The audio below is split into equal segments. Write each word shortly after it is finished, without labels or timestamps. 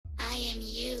am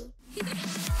you.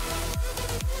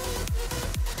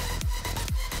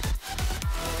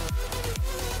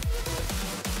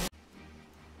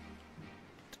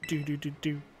 Do do do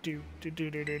do do do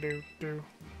do do do do do.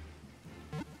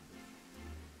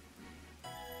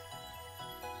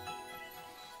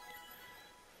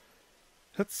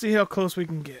 Let's see how close we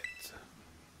can get.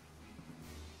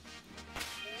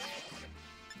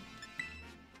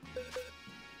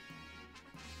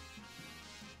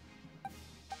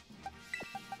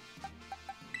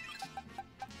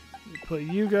 Put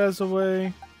you guys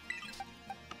away.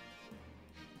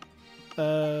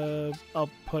 I'll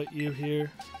put you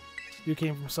here. You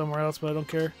came from somewhere else, but I don't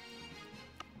care.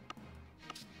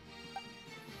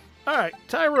 Alright,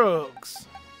 Tyrogues.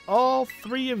 All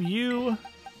three of you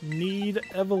need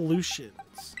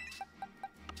evolutions.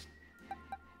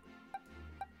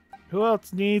 Who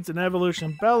else needs an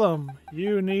evolution? Bellum,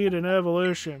 you need an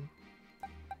evolution.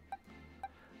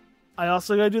 I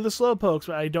also gotta do the Slowpokes,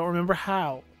 but I don't remember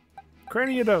how.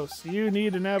 Craniodos, you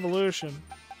need an evolution.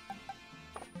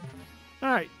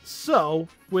 Alright, so,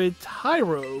 with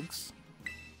Tyrogues,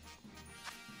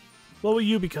 what will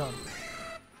you become?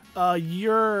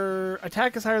 Your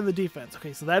attack is higher than the defense.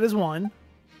 Okay, so that is one.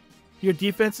 Your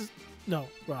defense is... No,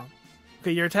 wrong.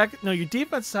 Okay, your attack... No, your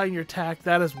defense is higher than your attack.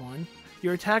 That is one.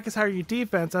 Your attack is higher than your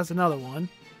defense. That's another one.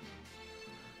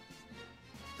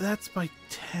 That's by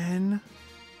 10.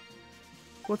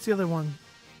 What's the other one?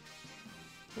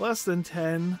 Less than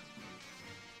 10.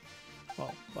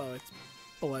 Oh, well, it's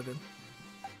 11.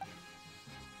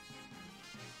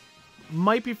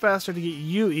 Might be faster to get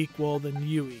you equal than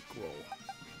you equal.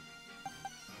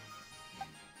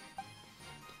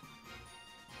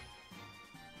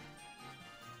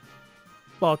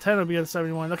 Well, 10 would be at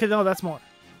 71. Okay, no, that's more.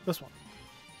 This one.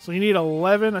 So you need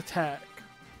 11 attack.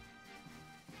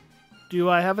 Do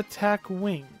I have attack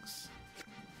wings?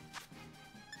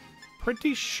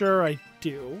 Pretty sure I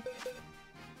do.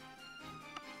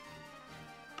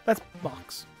 That's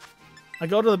box. I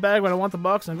go to the bag when I want the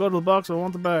box, and I go to the box when I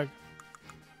want the bag.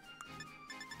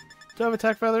 Do I have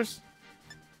attack feathers?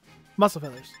 Muscle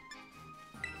feathers.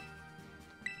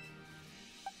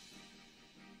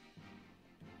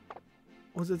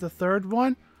 Was it the third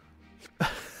one? I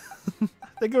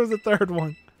think it was the third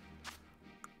one.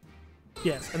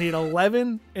 Yes, I need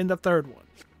 11 in the third one.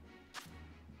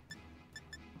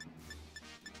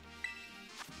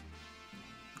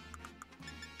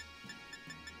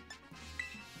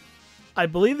 I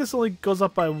believe this only goes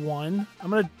up by 1. I'm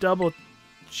going to double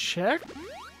check.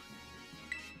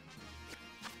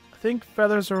 I think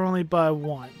feathers are only by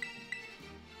 1.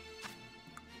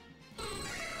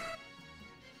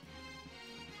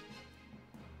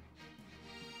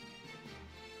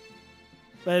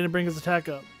 That didn't bring his attack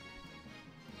up.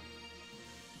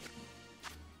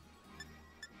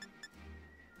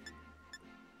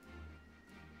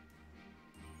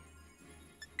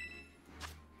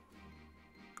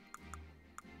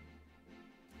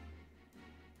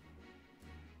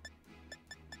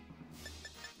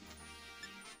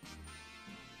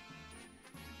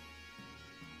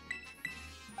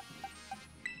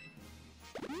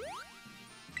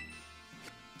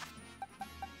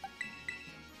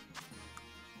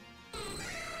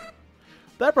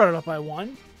 That brought it up by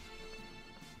 1.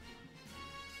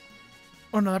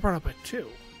 Oh no, that brought it up by 2.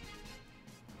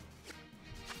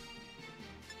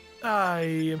 I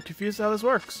am confused how this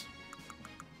works.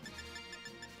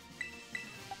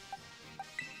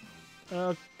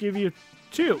 I'll give you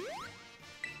 2.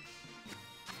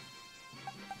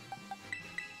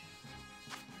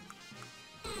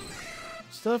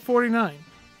 Still have 49.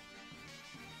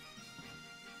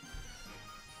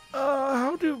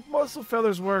 How do muscle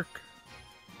feathers work?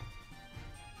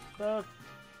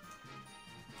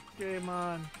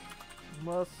 Pokémon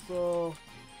muscle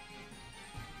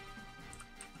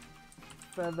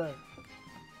feather.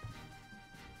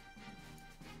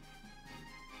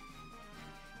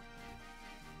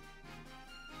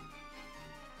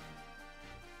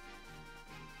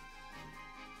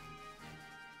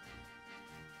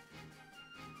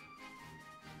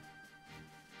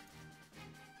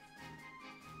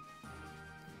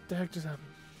 What the heck just happened?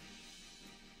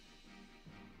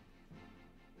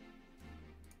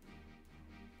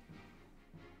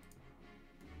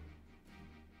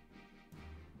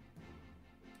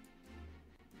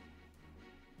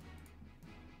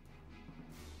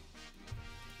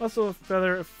 Also a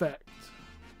feather effect.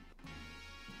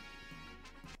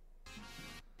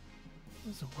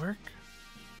 Does it work?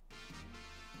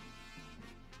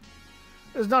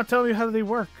 It's not telling me how they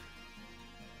work.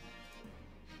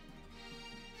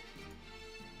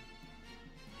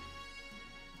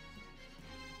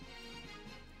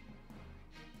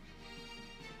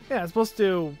 Yeah, it's supposed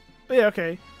to... Yeah,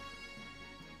 okay.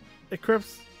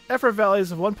 Equips effort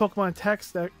values of one Pokemon attack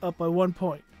stack up by 1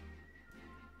 point.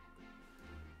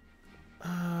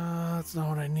 That's not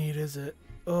what I need, is it?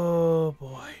 Oh,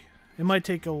 boy. It might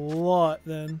take a lot,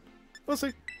 then. We'll see.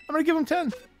 I'm gonna give him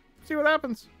 10. See what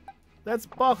happens. That's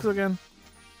box again.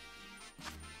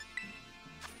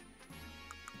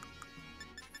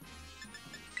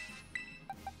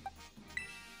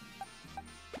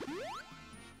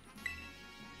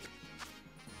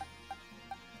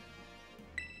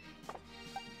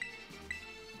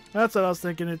 That's what I was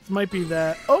thinking. It might be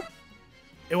that. Oh!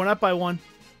 It went up by 1.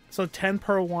 So 10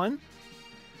 per 1.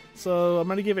 So I'm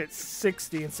going to give it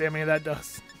 60 and see how many that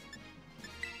does.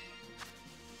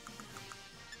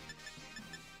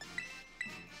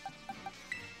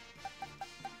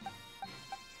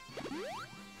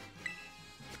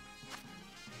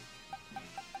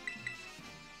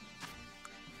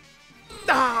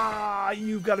 Ah!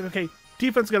 You've got to... Okay.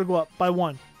 Defense got to go up by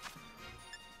 1.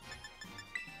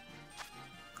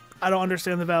 I don't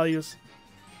understand the values.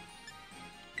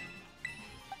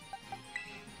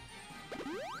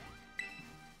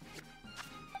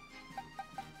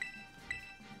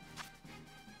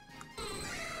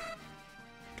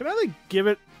 Can I like give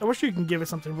it... I wish you can give it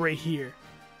something right here.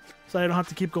 So I don't have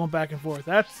to keep going back and forth.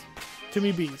 That's, to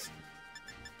me, B's.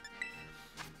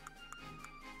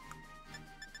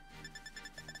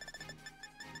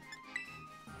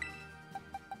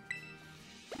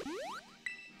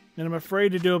 And I'm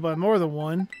afraid to do it by more than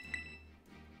 1.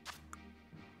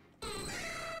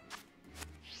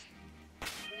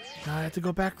 Now I have to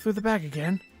go back through the bag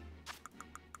again.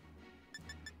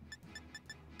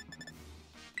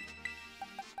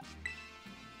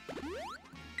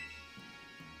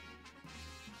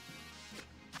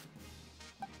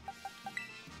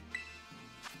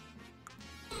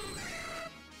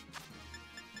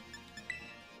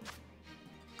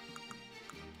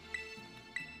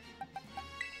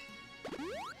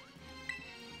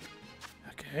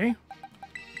 Okay,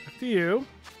 back to you.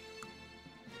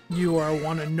 You are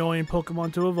one annoying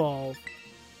Pokemon to evolve.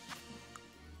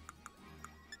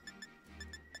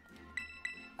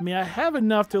 I mean, I have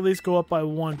enough to at least go up by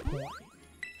 1 point.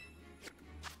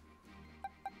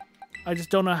 I just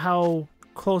don't know how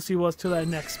close he was to that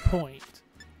next point.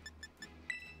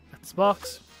 That's the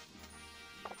box.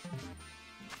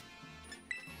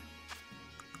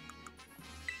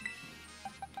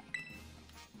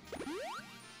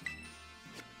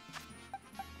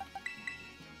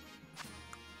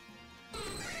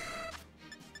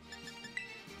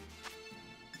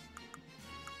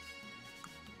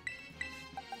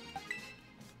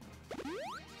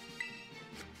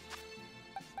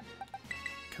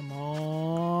 Come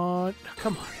on.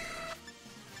 Come on.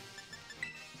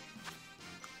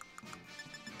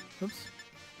 Oops.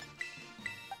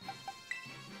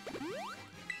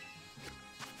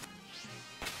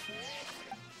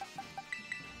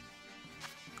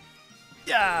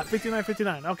 Yeah,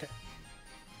 59-59. Okay.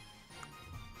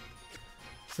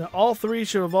 So all 3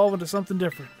 should evolve into something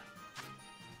different.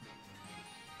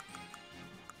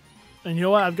 And you know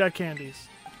what? I've got candies.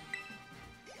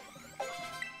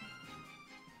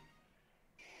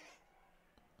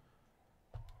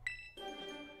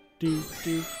 Do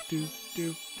do do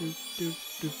do do do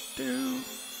do do.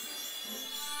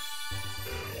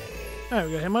 Alright,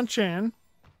 we got Hitmonchan.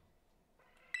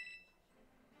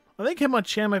 I think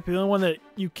Hitmonchan might be the only one that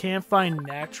you can't find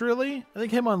naturally. I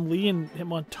think Hitmonlee and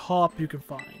Hitmontop you can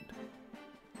find.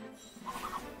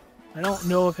 I don't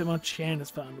know if Hitmonchan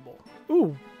is foundable.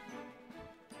 Ooh.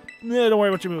 Yeah, don't worry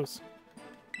about your moves.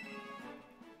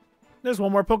 There's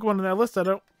one more Pokemon on that list I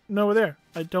don't know where there.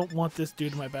 I don't want this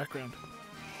dude in my background.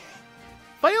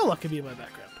 Viola can be in my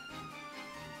background.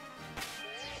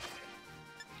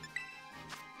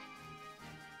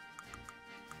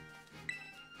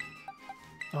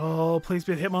 Oh, please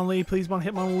be Hitmonlee. Please be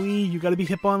Hitmonlee. You gotta be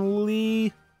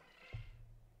Hitmonlee.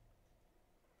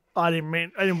 Oh, I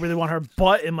didn't really want her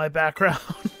butt in my background.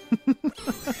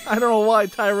 I don't know why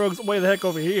Tyrogue's way the heck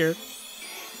over here.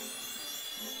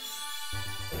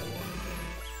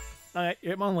 Alright,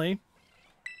 Hitmonlee.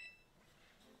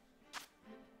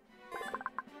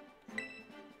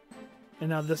 And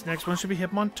now this next one should be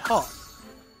Hitmontop.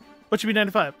 What should be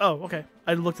 95? Oh, okay.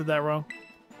 I looked at that wrong.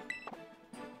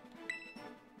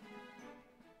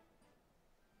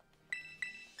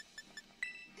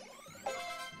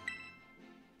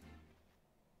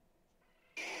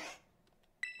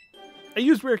 I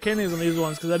used rare candies on these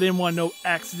ones because I didn't want no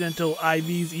accidental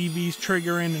IVs, EVs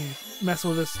triggering and messing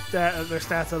with their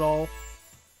stats at all.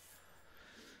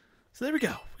 So there we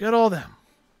go. We got all of them.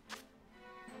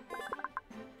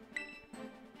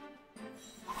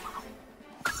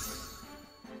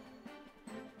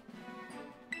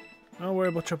 Don't worry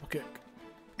about triple kick.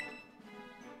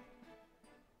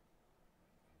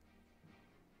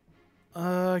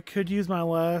 I could use my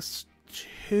last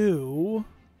two.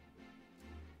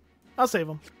 I'll save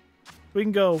them. We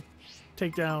can go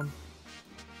take down.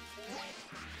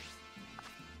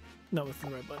 No, it's the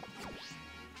red button.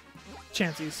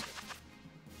 Chances.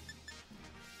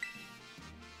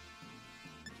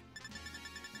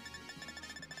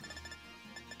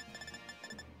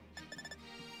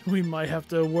 We might have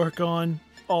to work on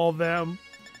all of them.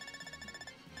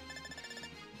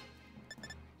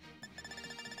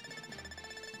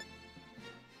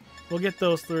 We'll get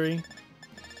those three.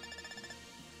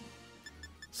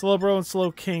 Slow Bro and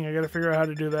Slow King. I gotta figure out how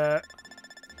to do that.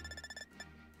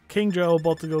 King Joe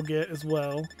about to go get as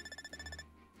well.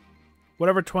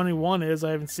 Whatever 21 is,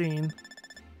 I haven't seen.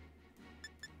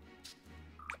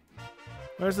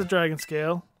 Where's the Dragon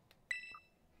Scale?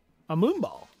 A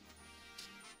Moonball.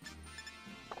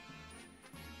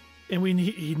 And we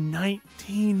need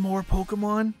 19 more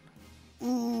Pokemon?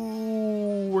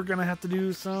 Ooh, we're gonna have to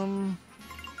do some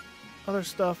other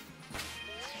stuff.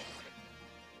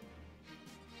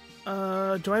 Do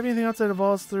I have anything else that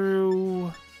evolves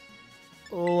through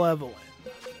leveling?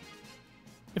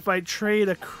 If I trade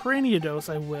a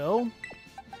Craniados, I will.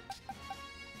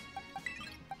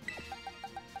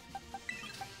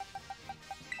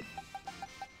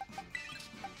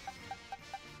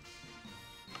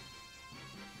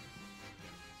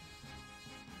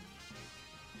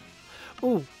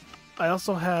 Ooh, I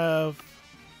also have,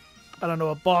 I don't know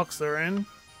what box they're in.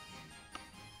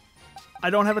 I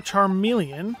don't have a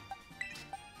Charmeleon.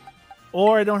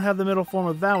 Or I don't have the middle form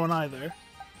of that one either.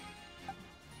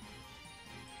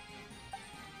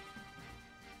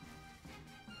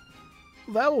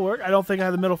 That will work. I don't think I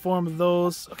have the middle form of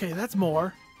those. Okay, that's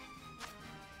more.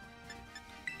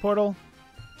 Portal.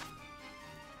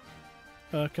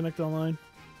 Connect online.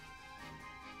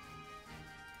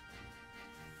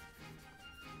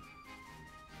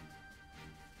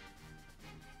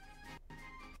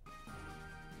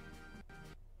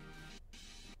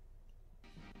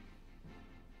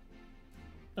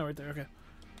 Oh, right there, okay.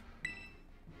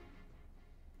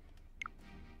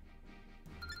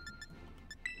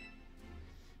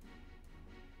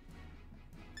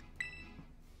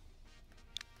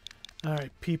 All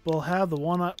right, people, have the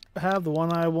one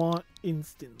I want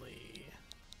instantly.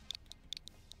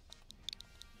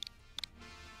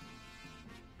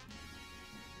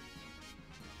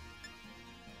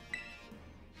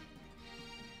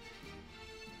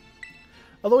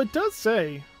 Although it does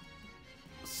say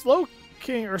Slow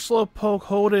King or Slowpoke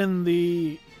holding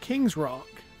the King's Rock.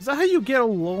 Is that how you get a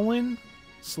Alolan?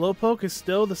 Slowpoke is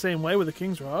still the same way with the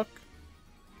King's Rock?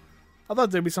 I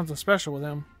thought there'd be something special with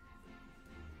him.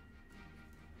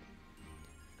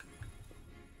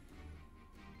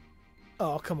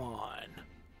 Oh, come on.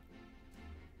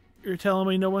 You're telling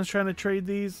me no one's trying to trade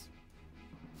these?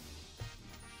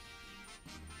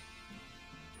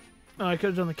 Oh, I could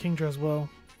have done the Kingdra as well.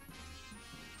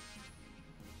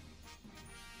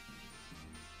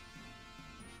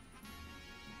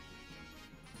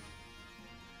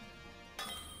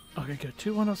 Okay, good.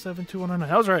 2107,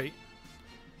 2109. I was right.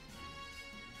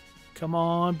 Come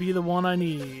on, be the one I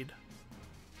need.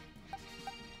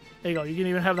 There you go. You can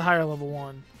even have the higher level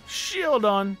one. Shield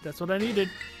on. That's what I needed.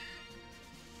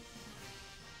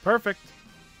 Perfect.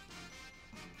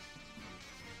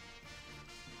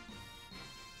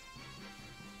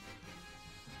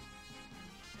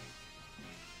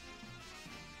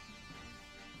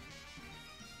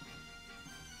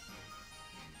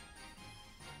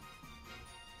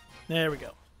 There we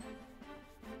go.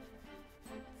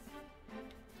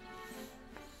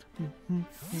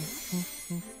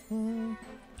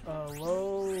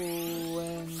 Low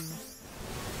and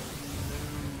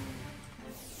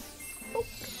oh.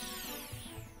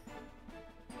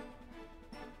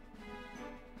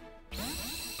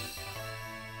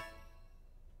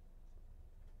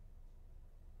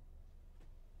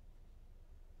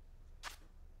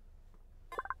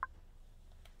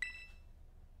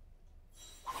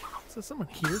 Is there someone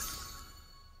here?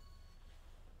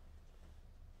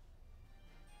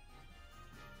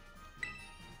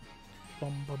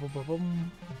 Bum, bum, bum, bum,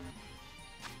 bum.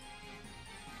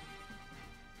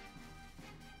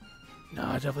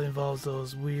 No, it definitely involves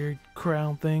those weird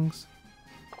crown things.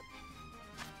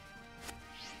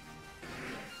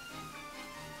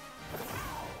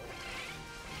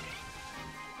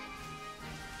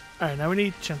 Alright, now we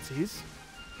need Chensees.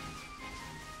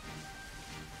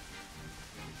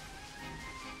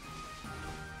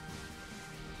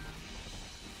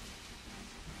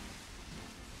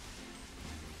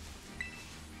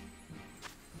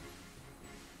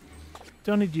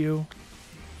 Don't need you.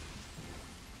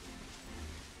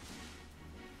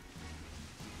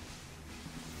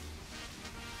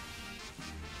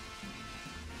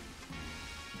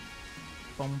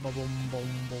 Boom, boom, boom, boom,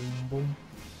 boom, boom.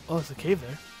 Oh, there's a cave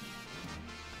there.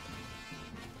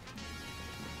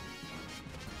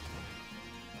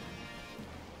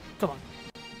 Come on.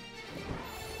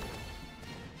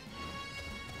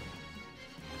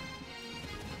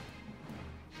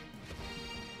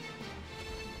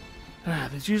 Ah,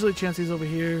 there's usually chances over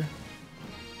here.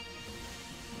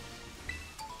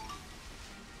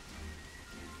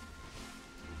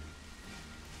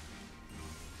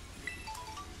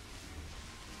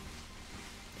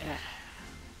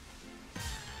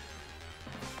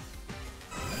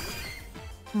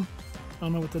 I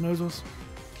don't know what the nose was.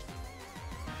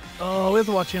 Oh, we have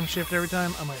to watch him shift every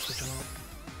time. I might switch him out.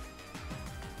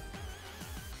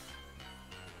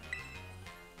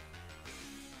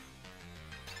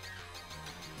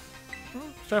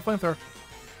 Try flamethrower.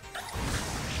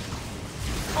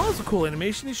 Oh, that's a cool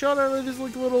animation. He shot out his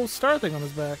like little star thing on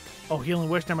his back. Oh, healing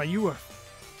wish. Never mind. You were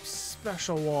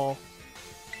special wall.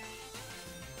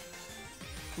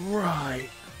 Right.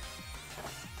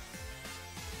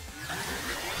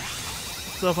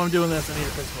 So if I'm doing this, I need a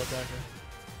physical attacker.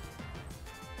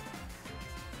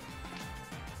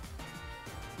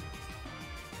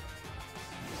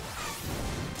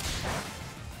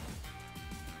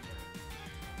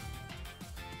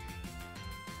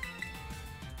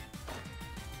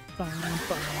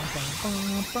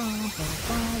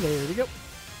 There we go.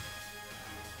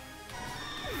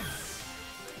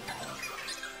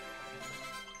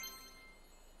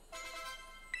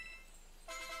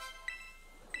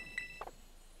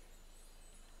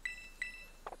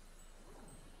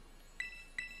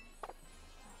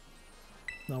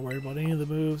 Not worried about any of the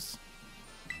moves.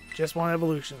 Just want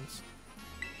evolutions.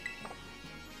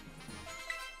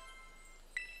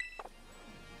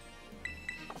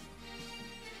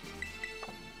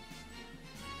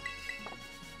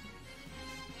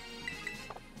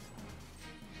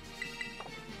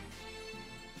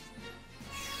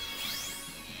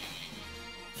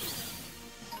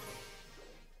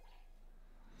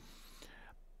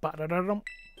 Ba-da-da-dum.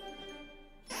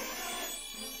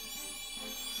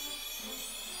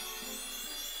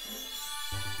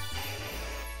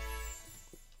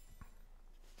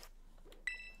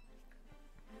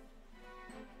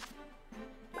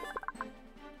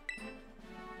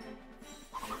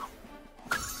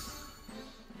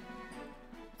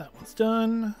 That one's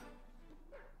done.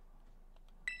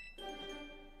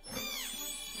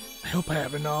 I hope I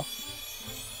have enough.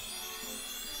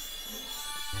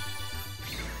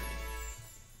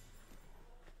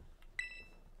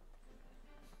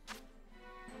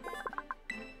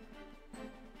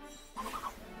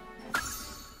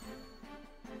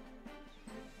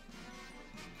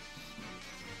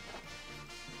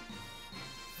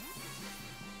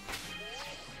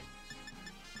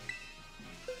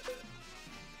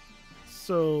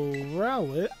 So,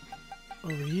 Rowlet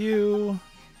over you,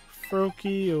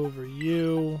 Froakie over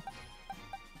you,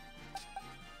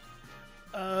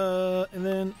 and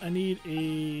then I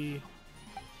need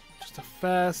just a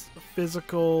fast,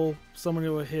 physical, someone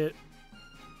who will hit,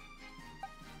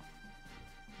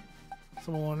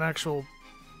 someone with an actual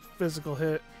physical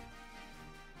hit,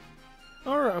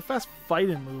 or a fast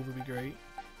fighting move would be great.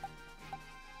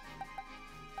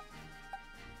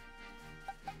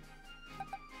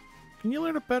 Can you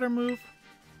learn a better move?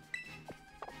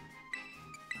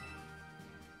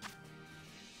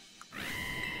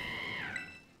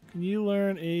 Can you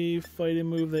learn a fighting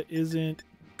move that isn't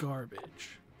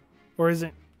garbage? Or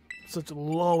isn't such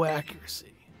low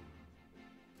accuracy?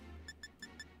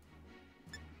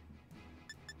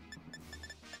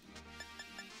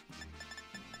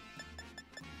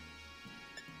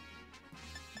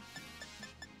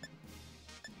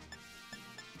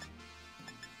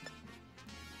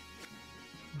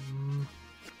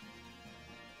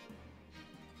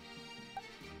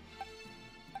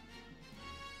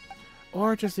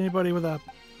 Or just anybody with a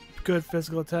good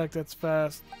physical attack that's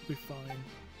fast, be fine.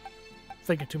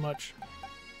 Thinking too much.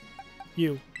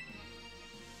 You.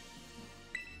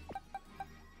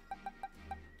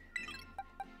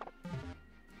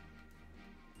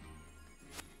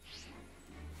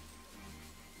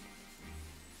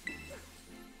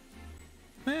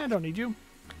 I don't need you.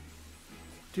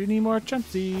 Do need more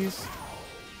chances.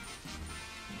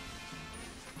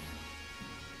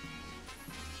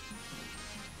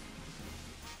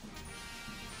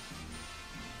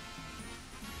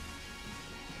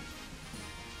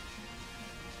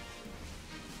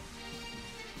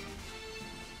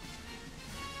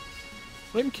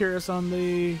 I'm curious on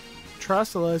the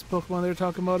Trostalized Pokemon they're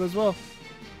talking about as well.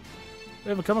 We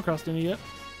haven't come across any yet.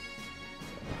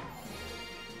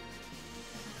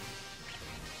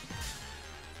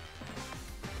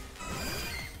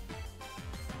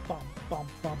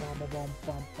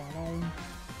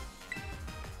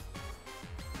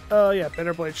 Oh yeah,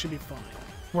 Bitter Blade should be fine.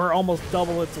 We're almost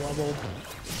double its leveled.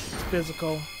 It's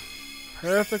physical.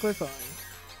 Perfectly fine.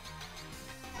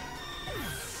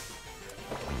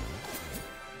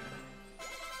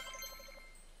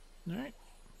 Alright.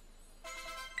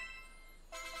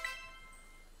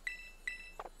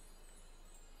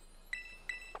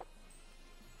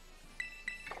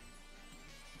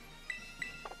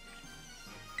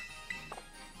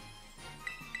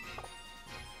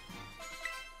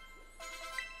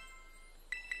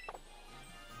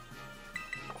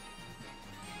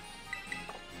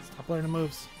 Stop learning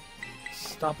moves.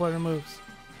 Stop learning moves.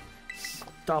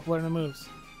 Stop learning moves.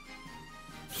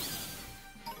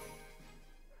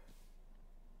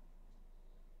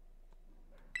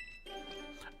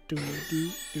 Do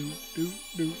do do do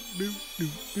do do do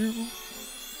do.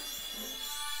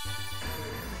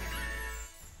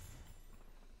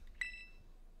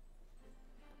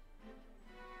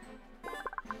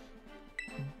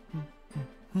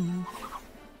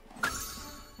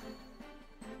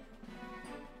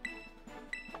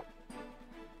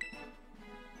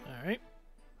 All right.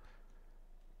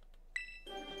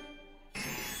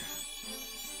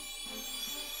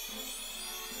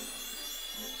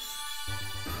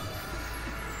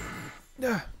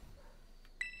 Yeah.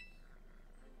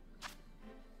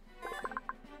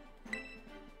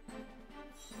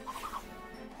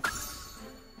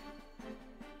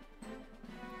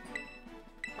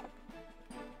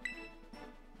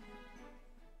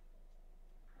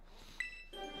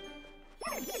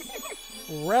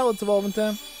 Rowlet's evolving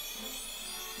time.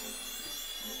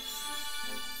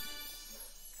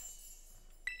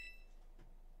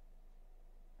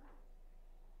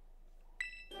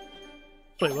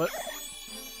 Wait, what?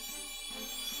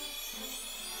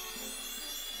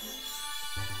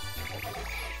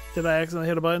 Did I accidentally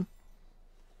hit a button?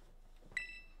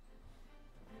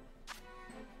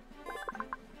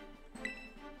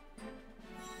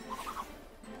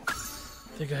 I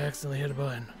think I accidentally hit a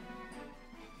button.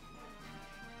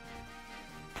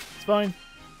 It's fine.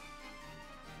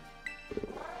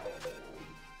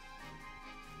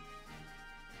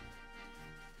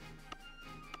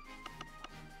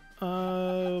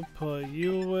 Put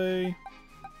you away.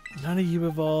 None of you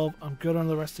evolve. I'm good on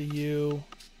the rest of you.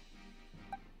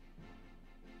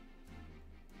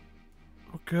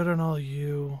 We're good on all of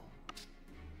you.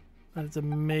 I have to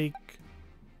make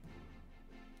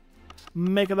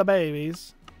of the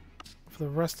babies for the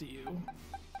rest of you.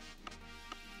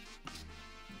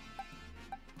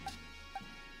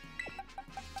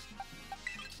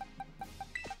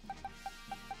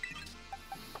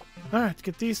 Alright, let's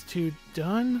get these two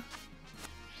done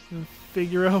and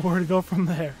figure out where to go from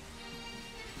there.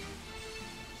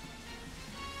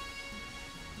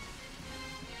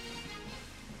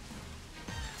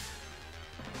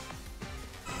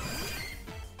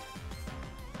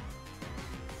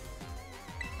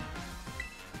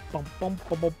 Bum, bum,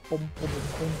 bum, bum, bum, bum,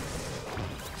 bum.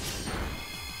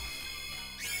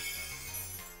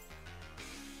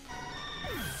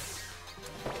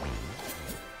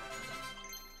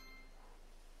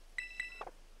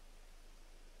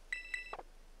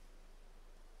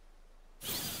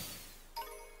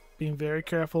 Being very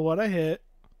careful what I hit.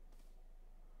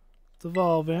 It's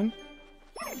evolving.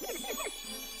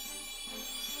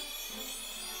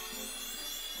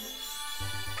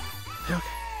 Okay.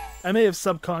 I may have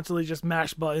subconsciously just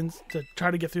mashed buttons to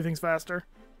try to get through things faster.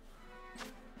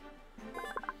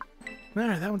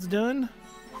 Alright, that one's done.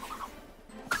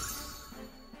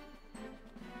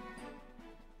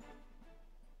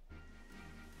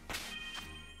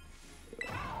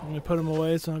 I'm gonna put him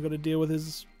away so I'm not gonna deal with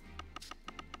his...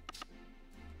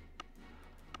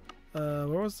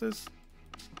 where was this?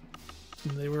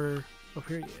 They were up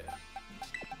here, yeah.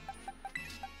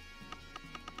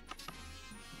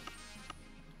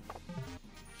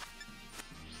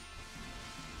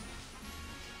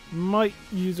 Might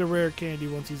use a rare candy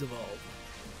once he's evolved.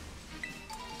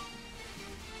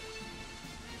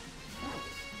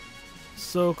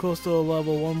 So close to a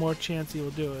level, one more chance he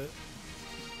will do it.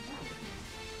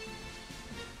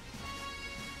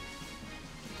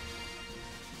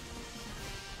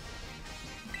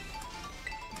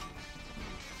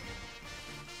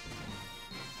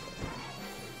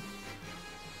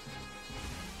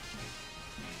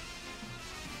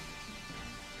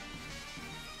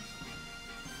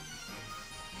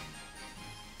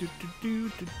 Do, do, do,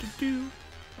 do, do, do.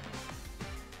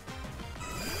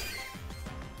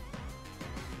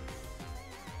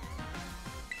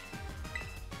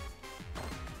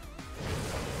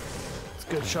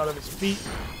 Good shot of his feet.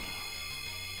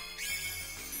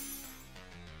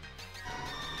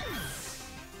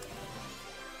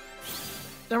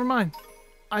 Never mind.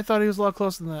 I thought he was a lot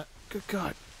closer than that. Good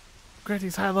God.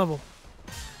 Granty's high level.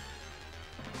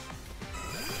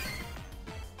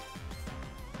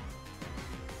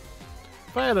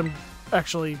 If I had him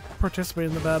actually participate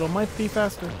in the battle, might be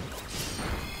faster.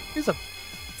 He's a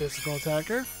physical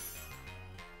attacker.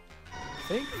 I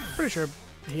think. Pretty sure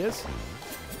he is.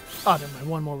 Oh, never mind.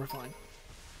 One more, we're fine.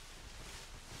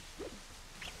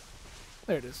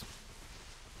 There it is.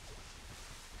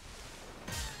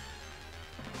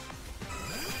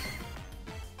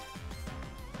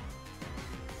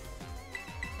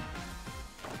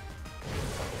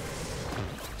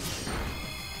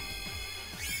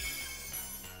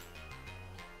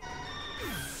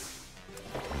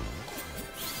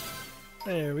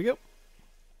 There we go.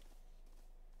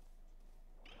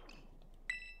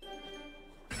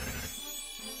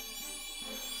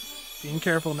 Being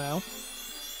careful now.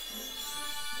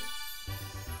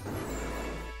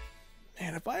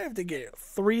 Man, if I have to get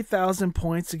 3,000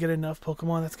 points to get enough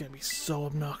Pokemon, that's going to be so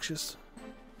obnoxious.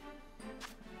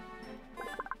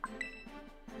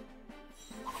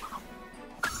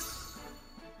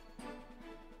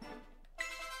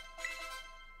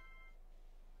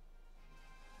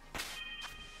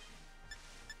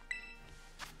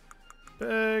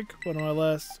 Bag, one of my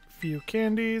last few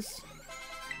candies.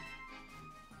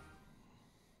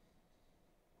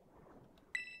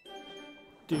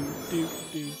 Do.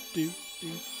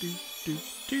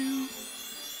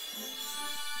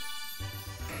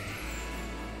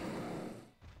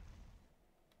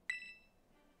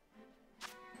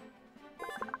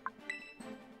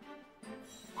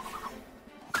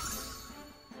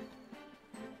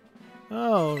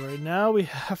 Oh, right now we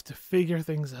have to figure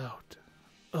things out.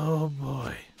 Oh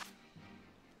boy.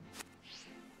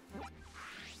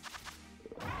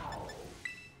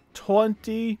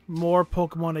 $20 more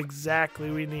Pokemon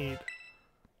exactly we need.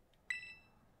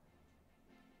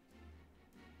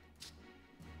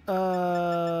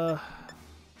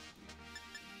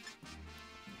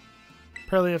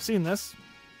 Apparently I've seen this.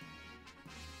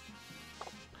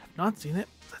 I've not seen it.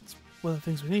 That's one of the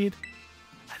things we need.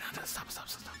 Stop.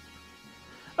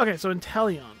 Okay, so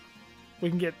Inteleon. We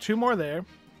can get 2 more there.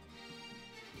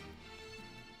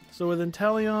 So with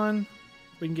Inteleon,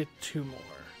 we can get 2 more.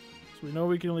 So we know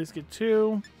we can at least get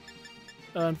 2.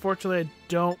 Unfortunately, I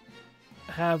don't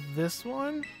have this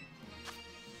one,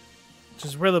 which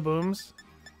is Rillaboom's.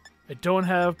 I don't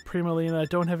have Primalina. I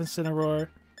don't have Incineroar.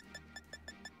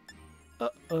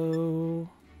 Uh-oh.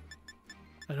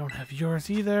 I don't have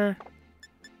yours either.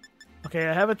 Okay,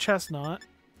 I have a Chestnut.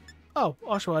 Oh,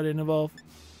 Oshawott didn't evolve.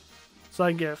 So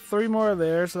I can get 3 more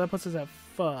there, so that puts us at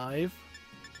 5.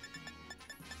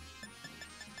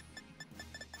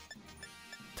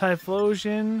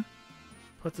 Typhlosion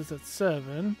puts us at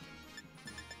 7.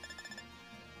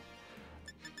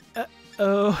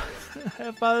 Uh-oh.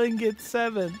 If I didn't get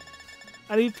 7,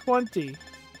 I need 20.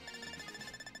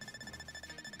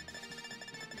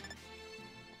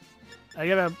 I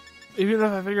gotta... Even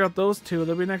if I figure out those 2,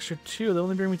 there'll be an extra 2. They'll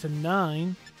only bring me to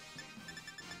 9.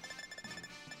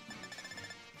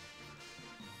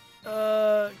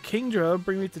 Kingdra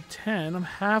bring me to 10. I'm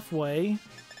halfway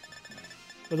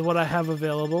with what I have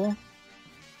available.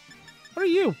 What are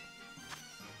you?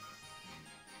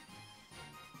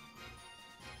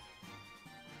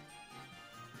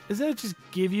 Is it just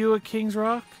give you a King's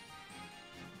Rock?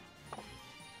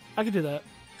 I could do that.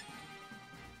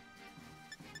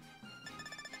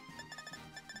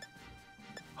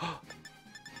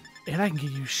 And I can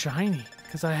give you shiny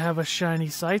because I have a shiny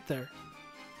Scyther.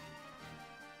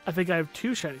 I think I have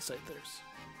 2 shiny Scythers.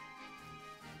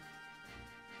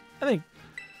 I think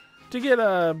to get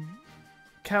a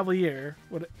Cavalier,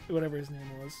 whatever his name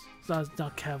was, it's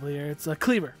not Cavalier, it's a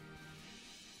Cleaver.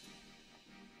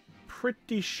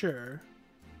 Pretty sure.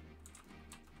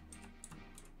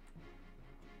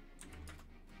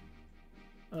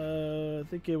 I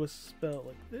think it was spelled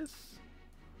like this.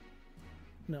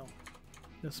 No,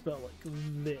 it's spelled like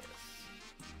this.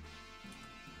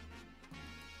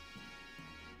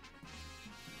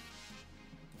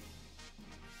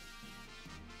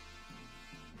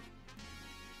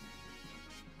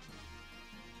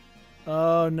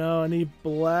 Oh no, I need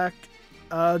black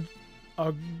Aragate?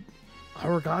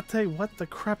 What the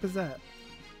crap is that?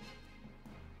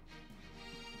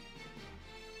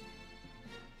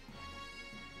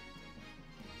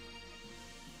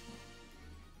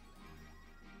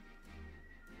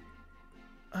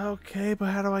 Okay, but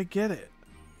how do I get it?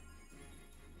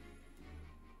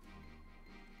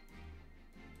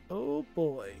 Oh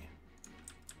boy.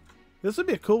 This would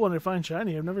be a cool one to find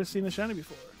shiny. I've never seen a shiny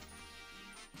before.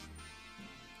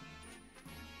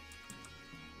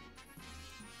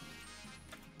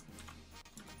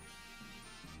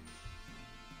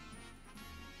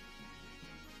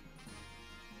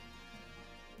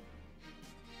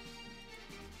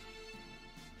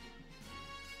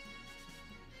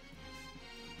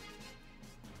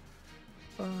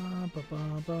 Ba, ba,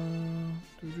 ba, ba.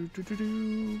 Do, do, do, do,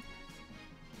 do.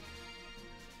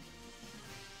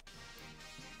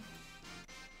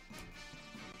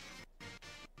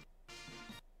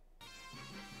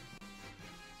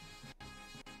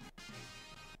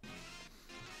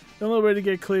 The only way to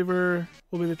get Cleaver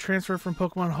will be the transfer from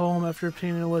Pokemon Home after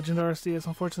obtaining a Legend RSDS.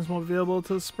 Unfortunately, it's won't be available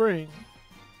until the spring.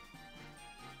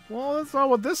 Well, that's not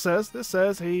what this says. This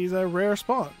says he's a rare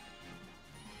spawn.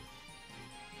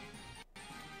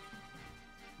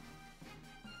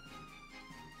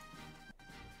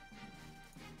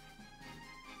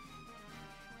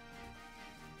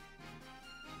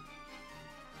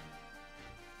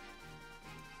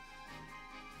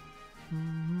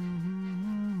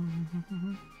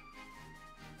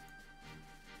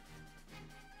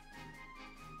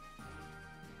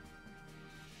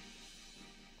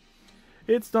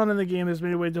 It's done in the game. There's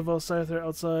many ways to develop Scyther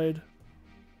outside.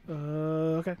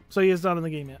 Okay. So he is not in the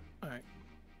game yet. Alright.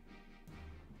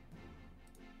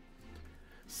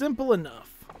 Simple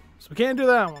enough. So we can't do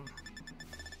that one.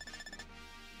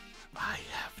 I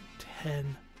have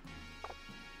 10.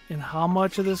 And how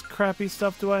much of this crappy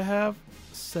stuff do I have?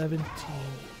 17.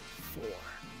 4.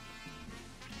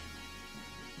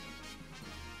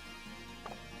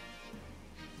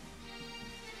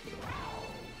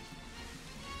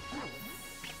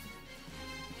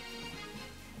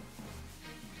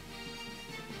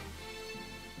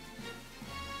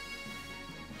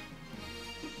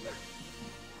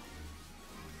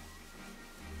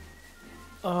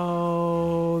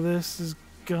 Oh, this is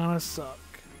gonna suck.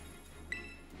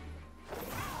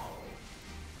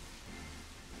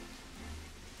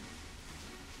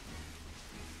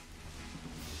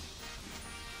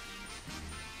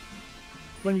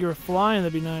 When you're flying,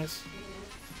 that'd be nice.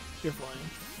 You're flying.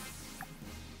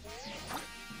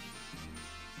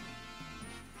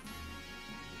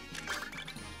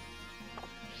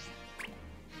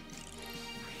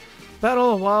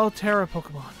 Battle of Wild Terra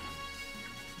Pokemon.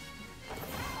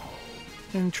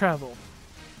 And travel.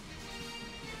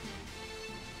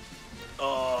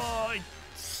 Oh, I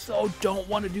so don't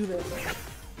want to do this.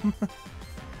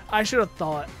 I should have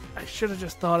thought. I should have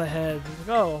just thought ahead.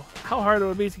 Like, oh, how hard it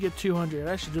would be to get 200.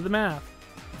 I should do the math.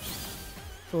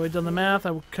 So I'd done the math.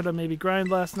 I could have maybe grind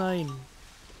last night. And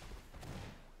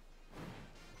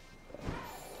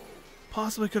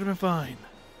possibly could have been fine.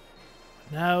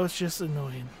 Now it's just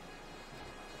annoying.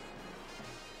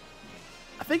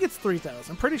 I think it's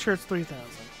 3,000. I'm pretty sure it's 3,000.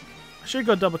 I should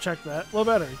go double check that. Low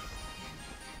battery.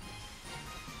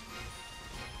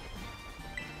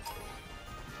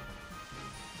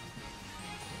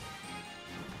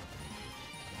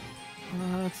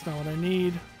 That's not what I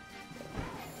need.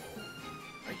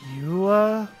 Are you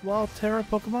Wild Terra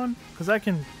Pokemon? Because I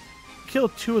can kill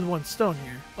 2 with 1 stone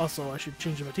here. Also, I should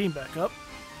change my team back up.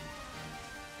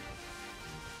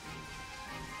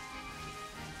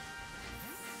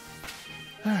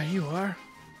 Ah, you are.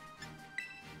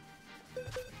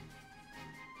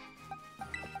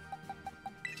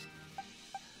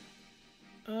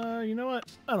 You know what?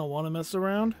 I don't want to mess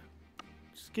around.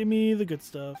 Just give me the good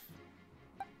stuff.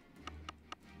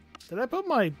 Did I put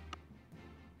my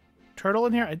turtle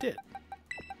in here? I did.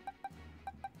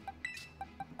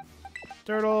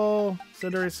 Turtle.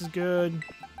 Cinderace is good.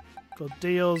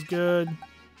 Goldeo's good.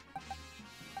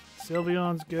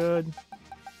 Sylveon's good.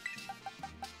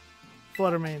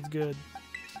 Fluttermane's good.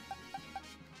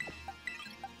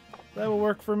 That will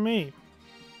work for me.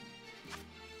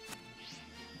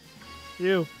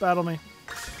 You, battle me.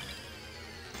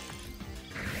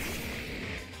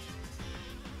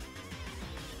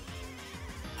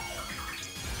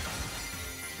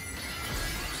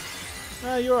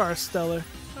 Ah, you are a stellar.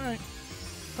 Alright.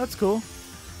 That's cool.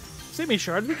 See me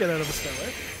shards, we get out of a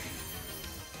stellar.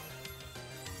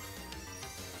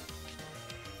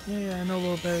 Yeah, I know a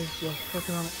little bit. Yeah,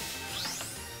 working on it.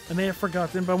 I may have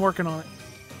forgotten, but I'm working on it.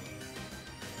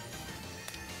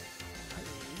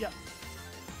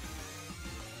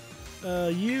 Yeah.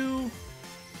 You,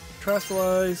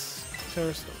 Terastallize,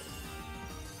 Terastal.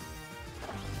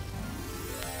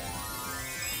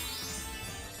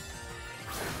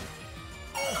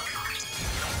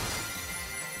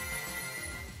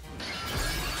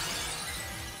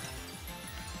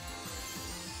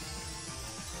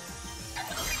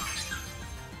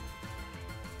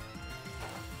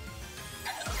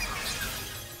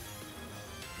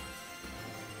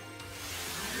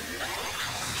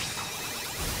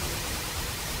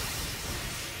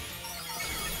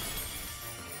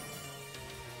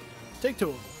 Take 2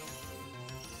 of them.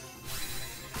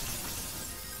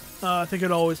 I think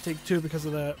it'd always take 2 because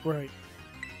of that. Right.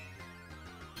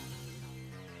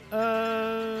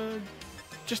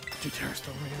 Just do terrorist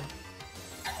over here.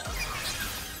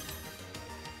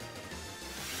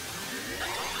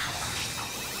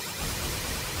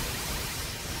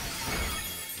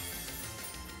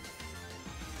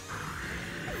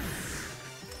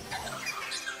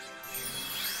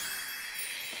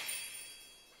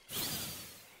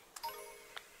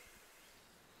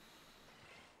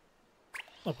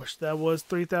 I wish that was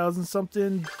 3,000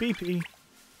 something BP.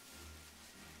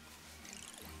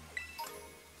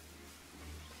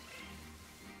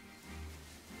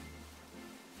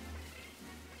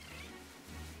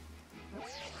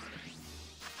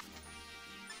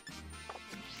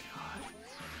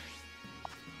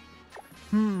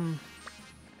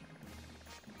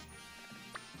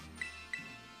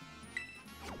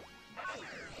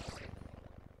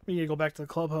 We need to go back to the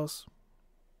clubhouse.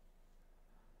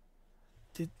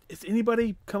 Has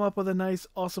anybody come up with a nice,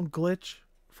 awesome glitch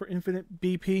for infinite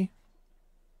BP?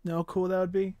 Know how cool that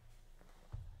would be?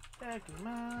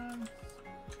 Pokémon.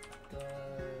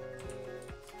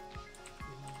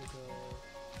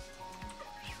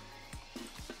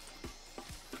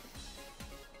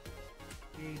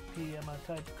 BP, I'm gonna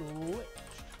type glitch.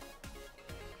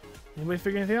 Anybody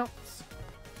figure anything else?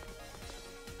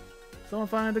 Someone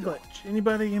find a glitch.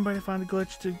 Anybody find a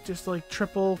glitch to just like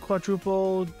triple,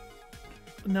 quadruple?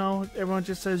 No, everyone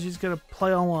just says you just gotta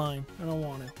play online. I don't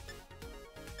want to.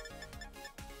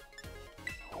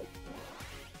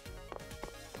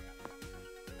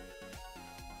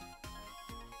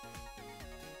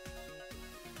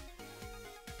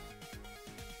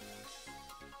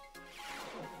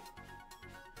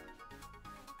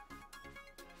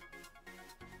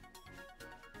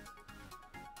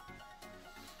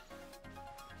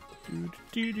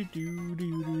 Do do do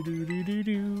do do do do do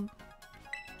do.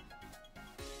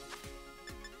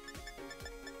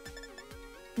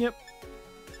 Yep.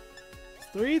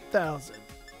 3,000.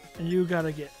 And you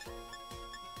gotta get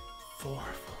 4 of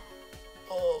them.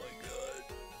 Oh my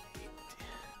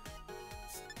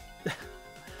god.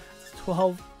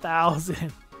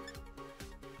 12,000.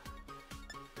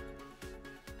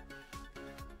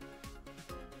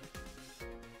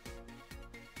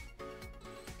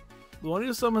 The one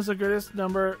who summons the greatest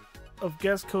number of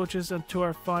guest coaches into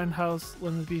our fine house,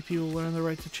 Lemon BP will learn the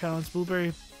right to challenge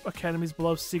Blueberry Academy's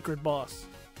beloved secret boss.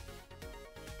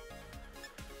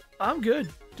 I'm good.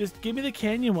 Just give me the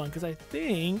canyon one, because I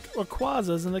think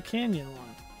Rayquaza's in the canyon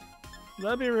one.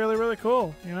 That'd be really, really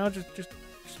cool. You know, just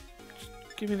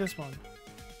give me this one.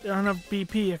 I don't have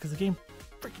BP yet, because the game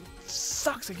freaking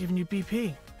sucks at giving you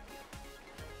BP.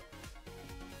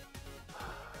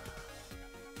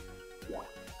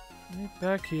 Right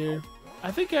back here. I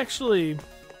think actually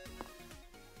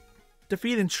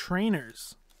defeating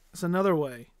trainers is another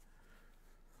way.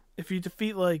 If you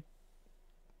defeat like,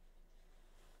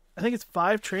 I think it's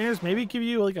 5 trainers, maybe give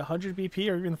you like 100 BP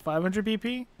or even 500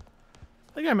 BP.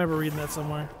 I think I remember reading that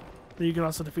somewhere. That you can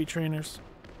also defeat trainers.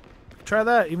 Try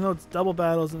that, even though it's double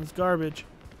battles and it's garbage.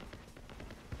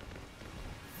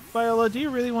 Viola, do you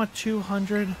really want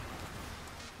 200?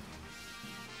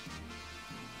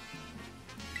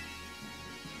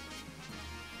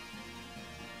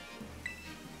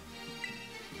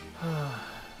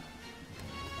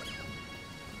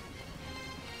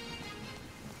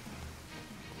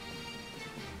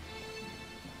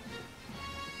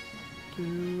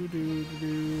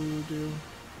 do.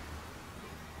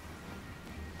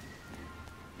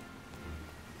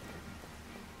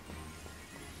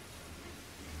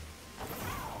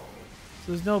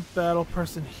 So there's no battle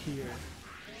person here.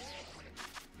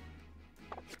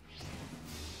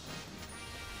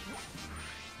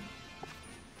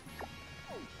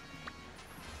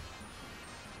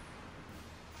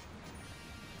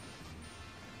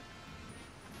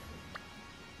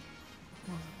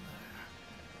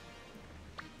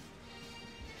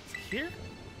 Here?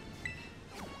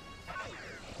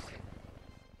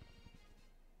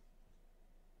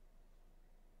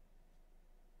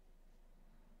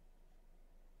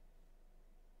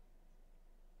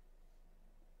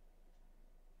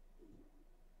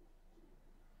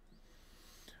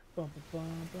 Bum, bum,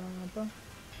 bum, bum.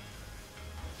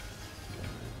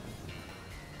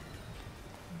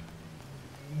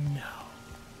 No.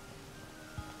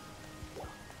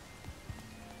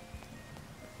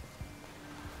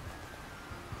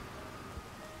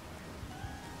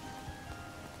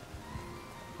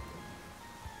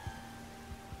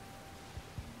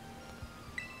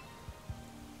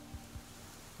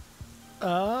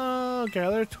 Oh,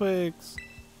 gather twigs.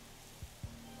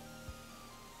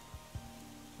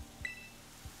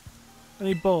 I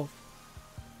need both.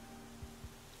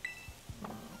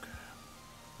 Okay.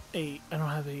 8. I don't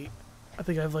have 8. I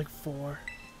think I have like 4.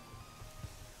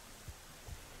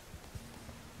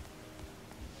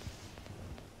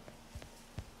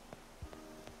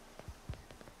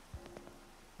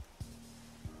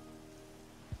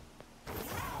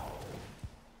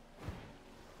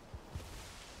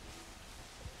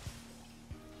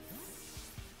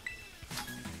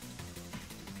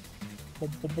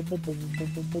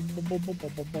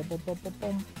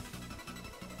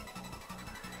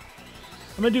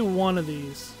 I'm gonna do one of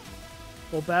these.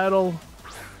 We'll battle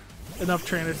enough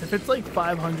trainers. If it's like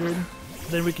 500,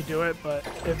 then we could do it, but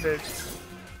if it's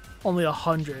only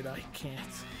 100, I can't.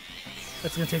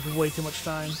 That's gonna take way too much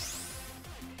time.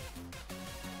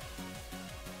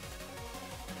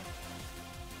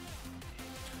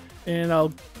 And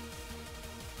I'll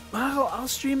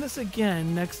stream this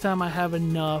again next time I have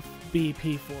enough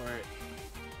BP for it.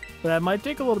 But that might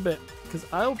take a little bit, because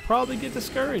I'll probably get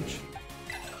discouraged.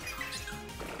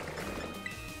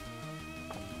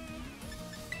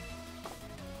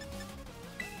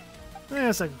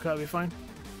 Psycho Cut would be fine.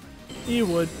 You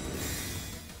would.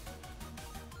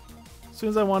 As soon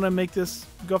as I want to make this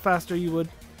go faster, you would.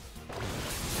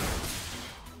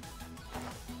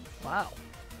 Wow.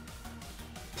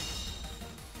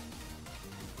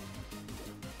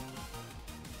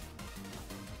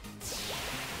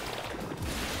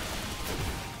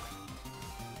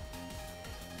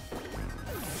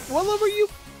 What level are you?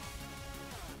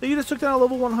 You just took down a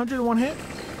level 100 in one hit?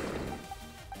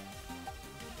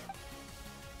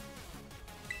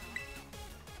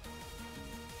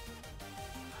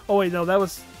 Oh wait, no, that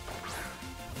was...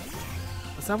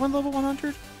 Was that one level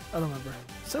 100? I don't remember.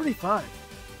 75.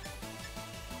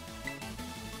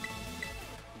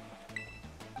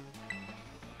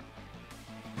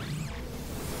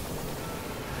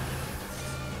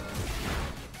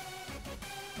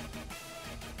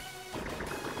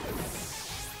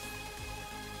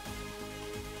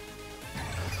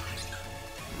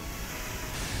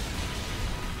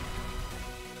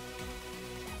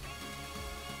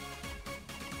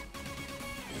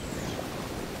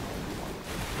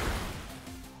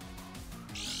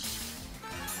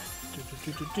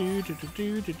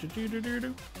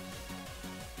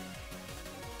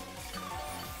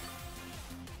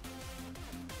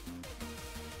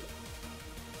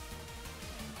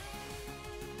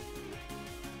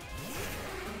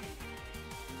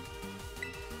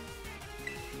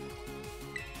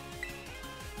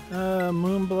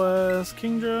 Moonblast,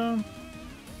 Kingdra.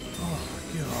 Oh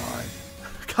my god.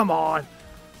 Come on.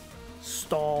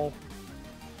 Stall.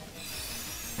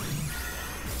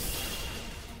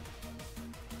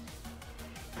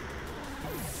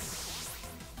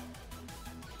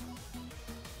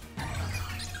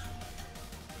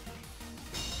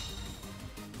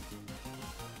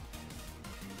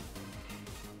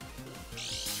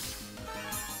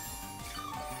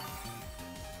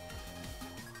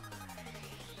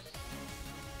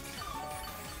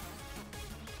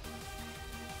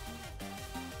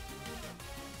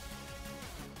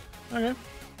 Okay,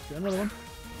 let's get another one.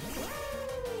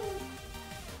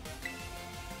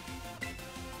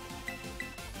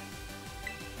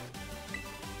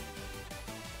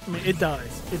 I mean, it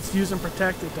dies. It's use and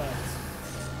protect, it dies.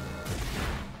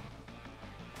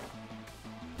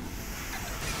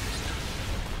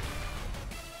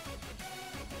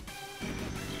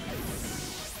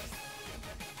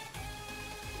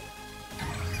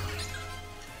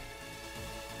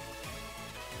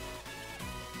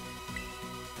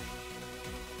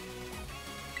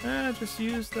 Just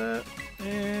use that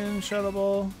and Shadow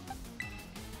Ball.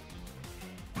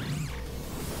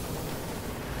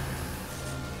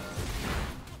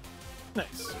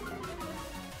 Nice. I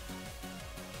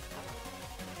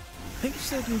think you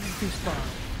said you need to do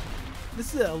 5.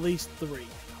 This is at least 3.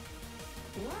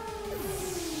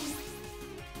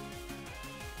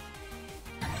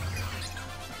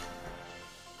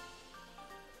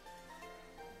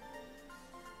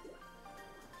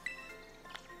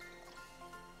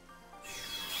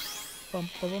 Bum,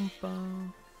 bum,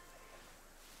 bum.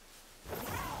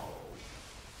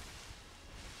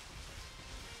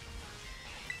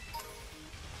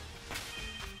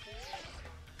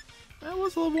 That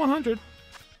was level 100.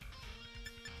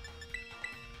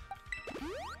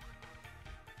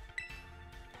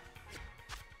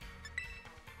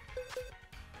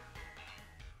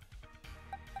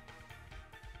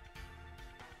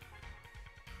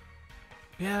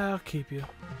 Yeah, I'll keep you.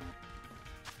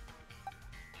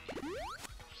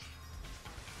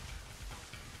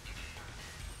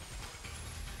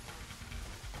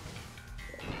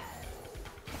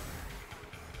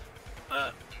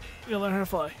 You learn how to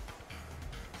fly.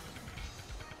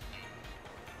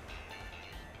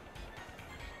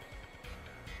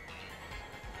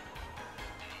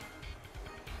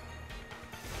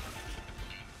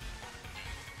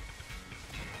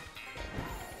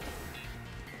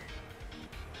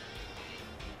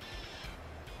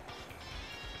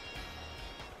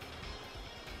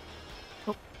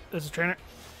 Oh, there's a trainer.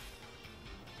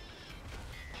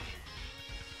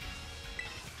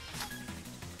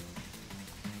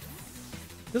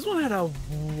 This one had a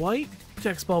white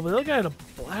text ball, but the other guy had a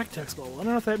black text ball. I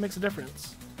don't know if that makes a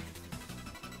difference.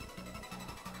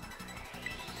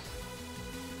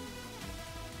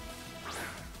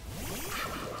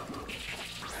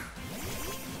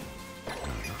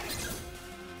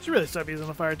 Should really stop using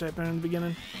the fire type in the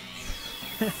beginning.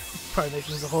 Probably makes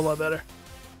things a whole lot better.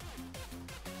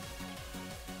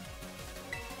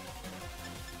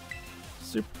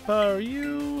 Superpower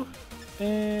you.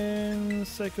 And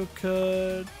Psycho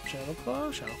Cut, Shadow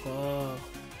Claw, Shadow Claw.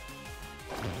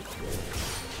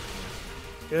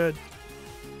 Good.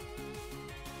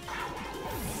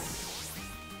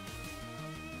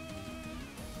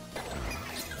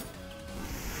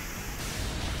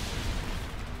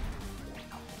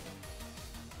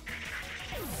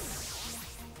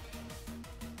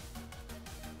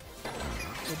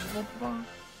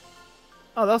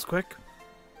 Oh, that was quick.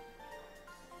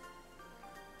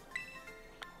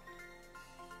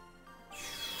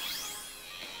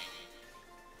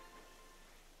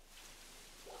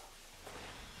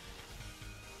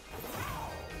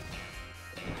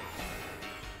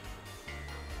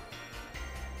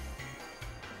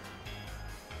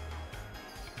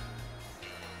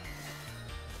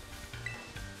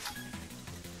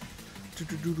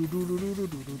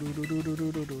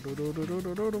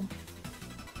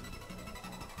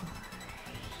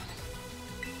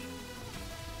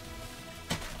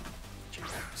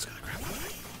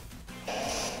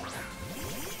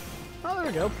 Oh, there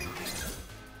we go.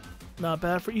 Not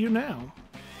bad for you now.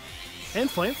 And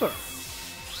flamethrower.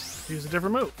 Use a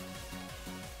different move.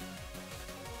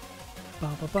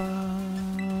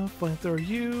 Flamethrower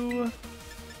you.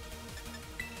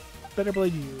 Better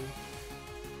blade you.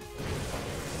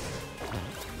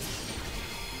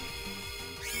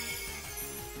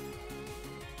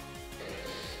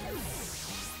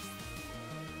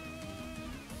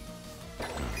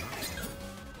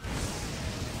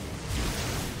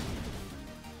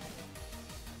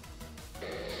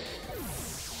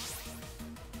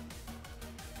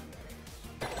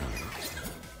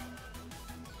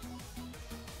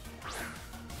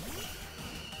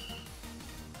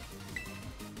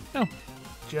 Oh,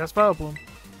 just Fire Bloom.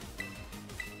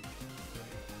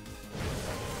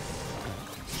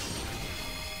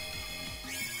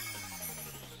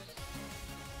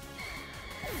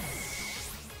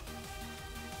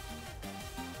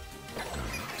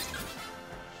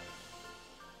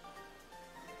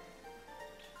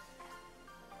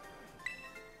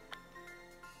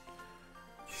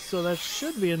 So that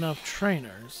should be enough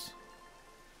trainers.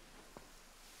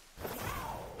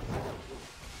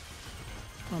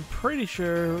 I'm pretty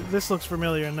sure this looks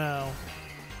familiar now.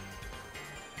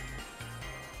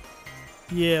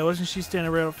 Yeah, wasn't she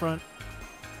standing right up front?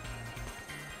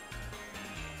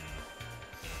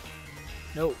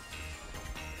 No.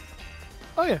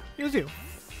 Oh yeah, it was you.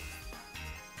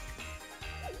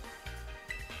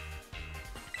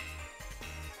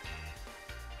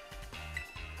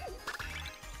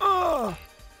 Oh!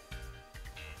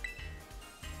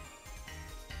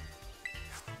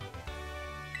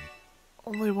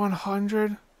 Only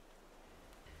 100?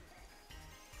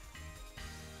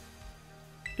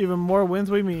 Even more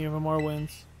wins? What do you mean even more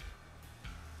wins?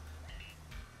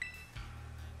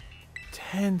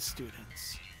 10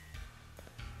 students.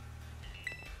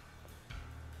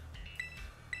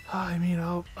 I mean,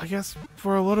 I guess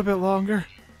for a little bit longer.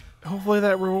 Hopefully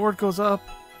that reward goes up.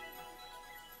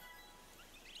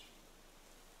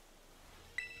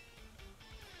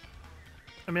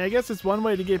 I mean, I guess it's one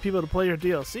way to get people to play your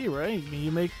DLC, right? I mean,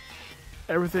 you make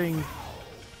everything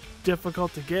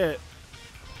difficult to get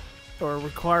or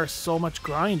require so much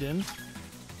grinding.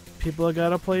 People have got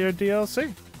to play your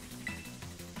DLC.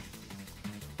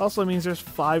 Also means there's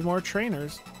 5 more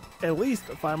trainers. At least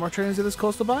 5 more trainers in this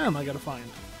coastal biome I gotta find.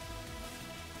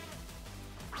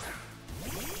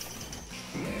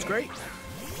 It's great.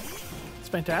 It's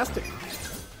fantastic.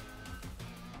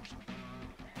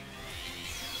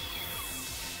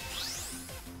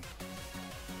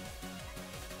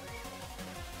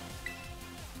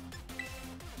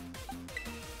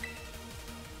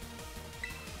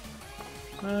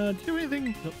 Do you have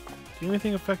anything? Nope. Do you have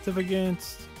anything effective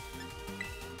against?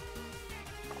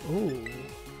 Oh,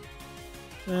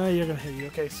 You're gonna hit you.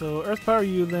 Okay, so Earth Power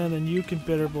you then, and you can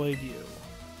Bitter Blade you.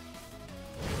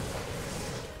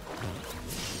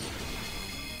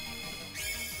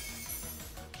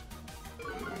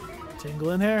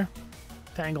 Tingling here.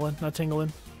 Tangling, not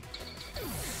tingling.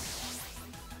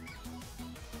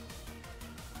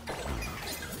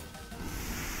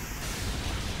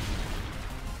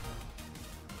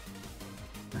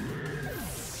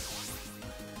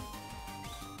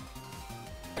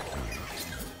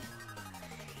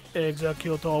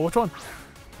 Executor. Which one?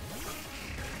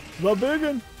 The big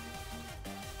one.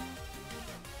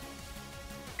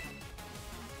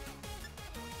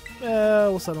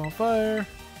 We'll set him on fire.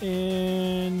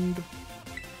 And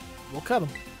we'll cut him.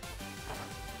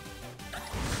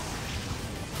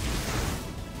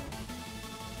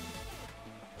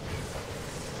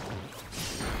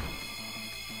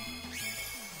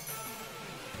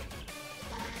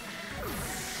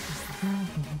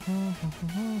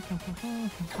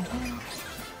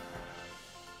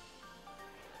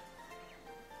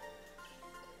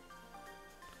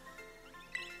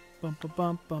 Bum ba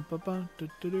bum bum ba bum do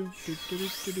do do do do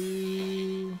do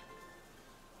do.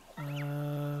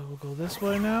 We'll go this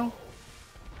way now.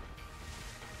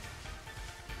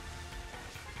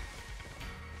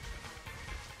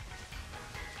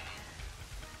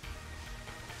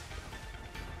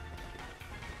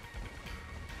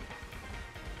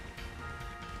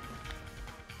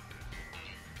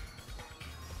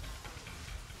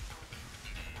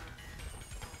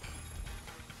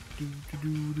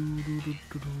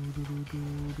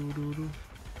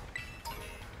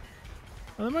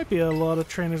 Well, there might be a lot of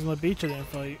trainers on the beach in that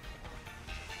fight.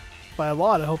 By a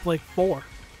lot, I hope like 4.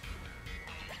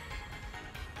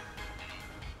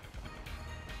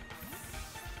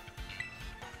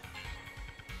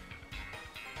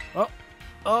 Oh,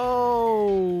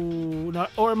 oh,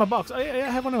 not or in my box. I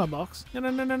have one in my box.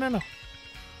 No.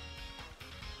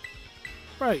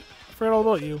 Right, I forgot all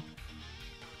about you.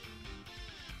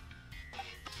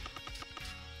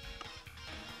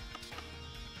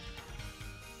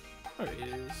 There he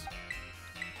is.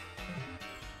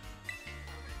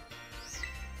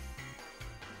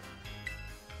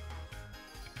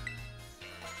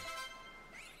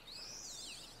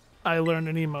 I learned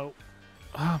an emote.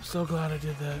 Oh, I'm so glad I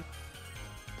did that.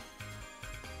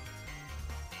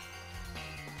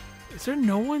 Is there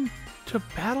no one to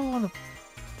battle on the...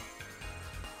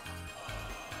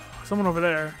 Someone over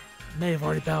there may have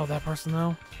already battled that person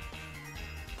though.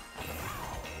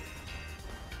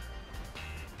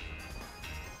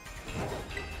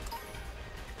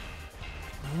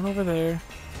 One over there.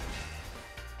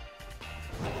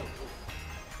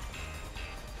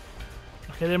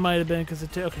 Okay, there might have been because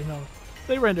it. Okay, no,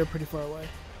 they render pretty far away.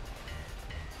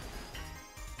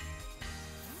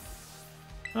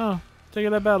 Oh,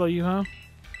 taking that battle, you, huh?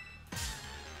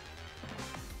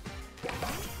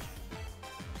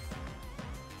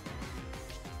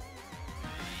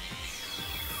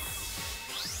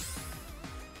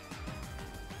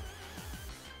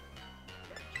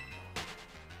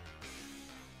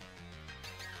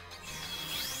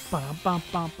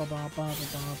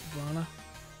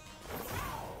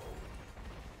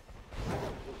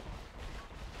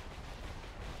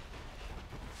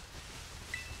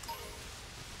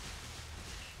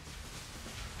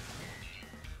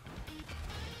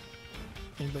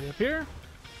 Anybody up here?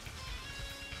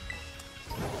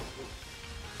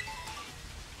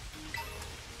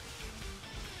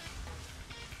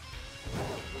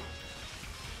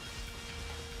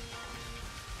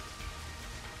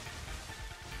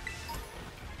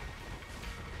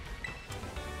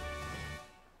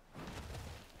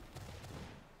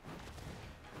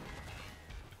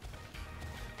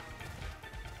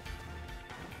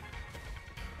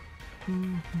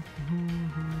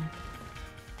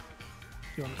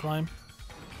 You want to climb?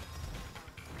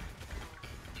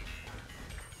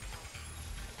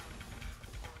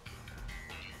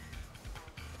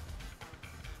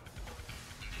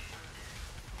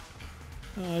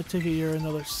 I take it you're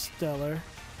another stellar.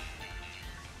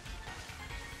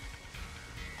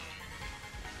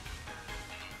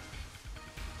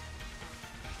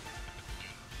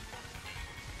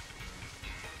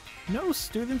 No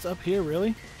students up here,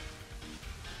 really?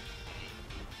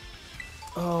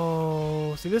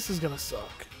 Oh, see, this is gonna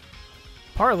suck.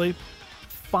 Partly,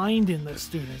 finding the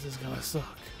students is gonna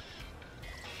suck.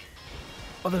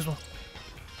 Oh, there's one.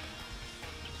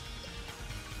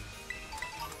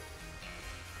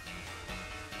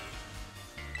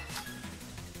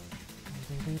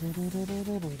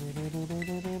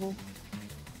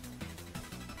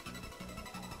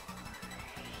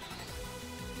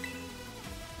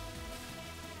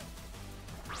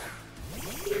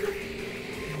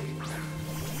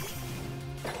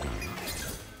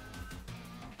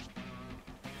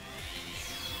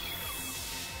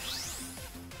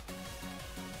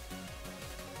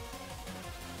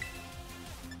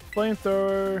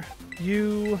 Flamethrower,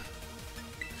 you,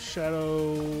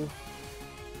 Shadow.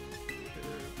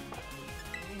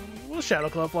 We'll Shadow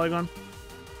Claw Flygon.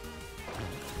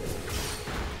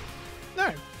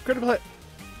 Alright, critical hit.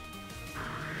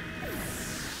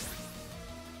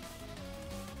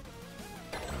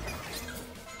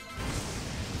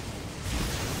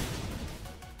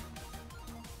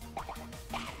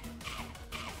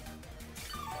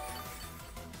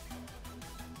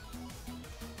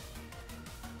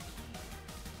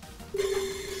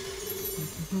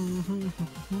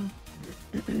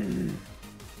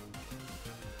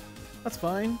 That's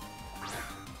fine.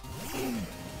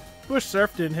 Wish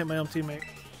Surf didn't hit my own teammate.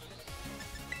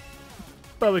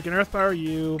 But we can Earth Power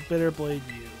you, Bitter Blade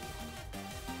you.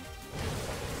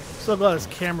 So glad this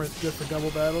camera is good for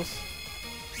double battles.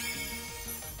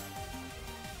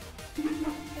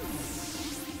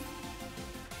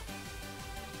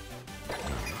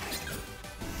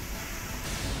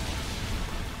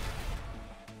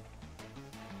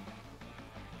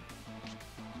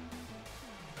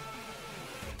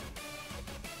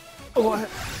 What?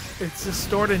 It's just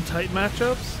stored in tight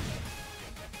matchups?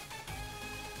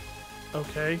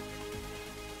 Okay.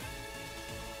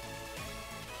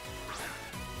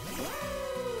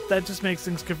 That just makes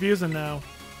things confusing now.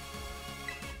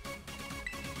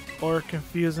 Or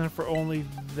confusing for only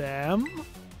them?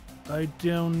 I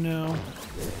don't know.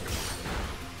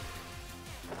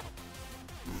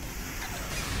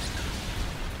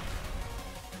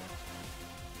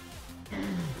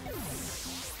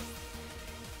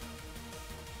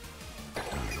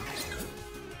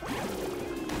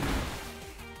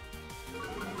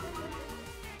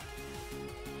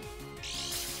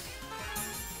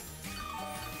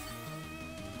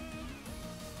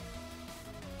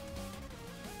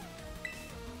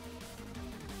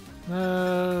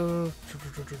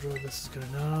 This is good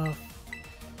enough.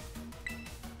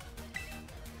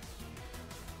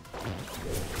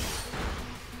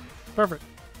 Perfect.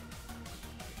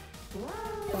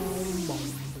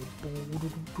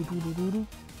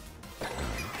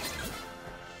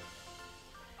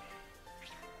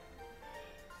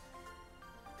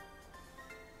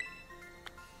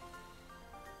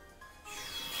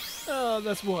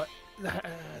 That's what?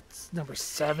 That's number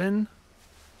 7.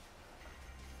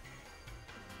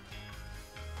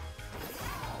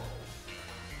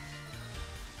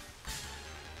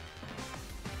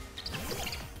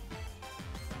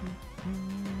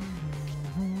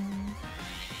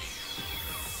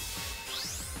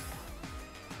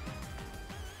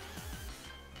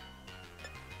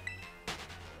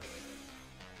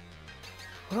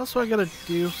 What else do I gotta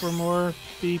do for more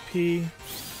BP?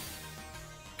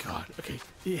 God, okay.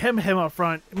 Him up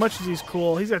front. Much as he's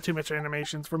cool, he's got too much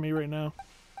animations for me right now.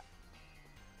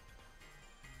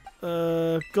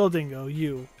 Goldingo,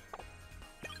 you.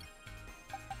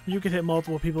 You can hit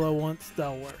multiple people at once.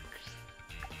 That'll work.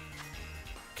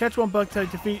 Catch one bug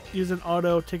type defeat, use an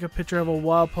auto, take a picture of a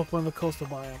wild Pokemon in the coastal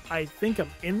biome. I think I'm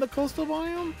in the coastal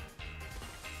biome?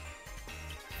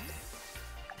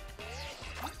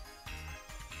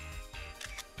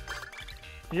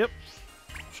 Yep,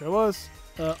 sure was.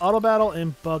 Auto battle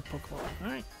and bug Pokemon.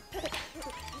 Alright.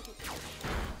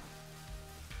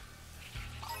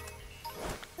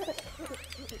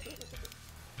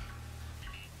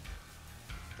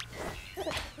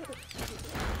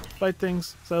 Fight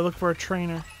things, so I look for a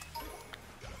trainer.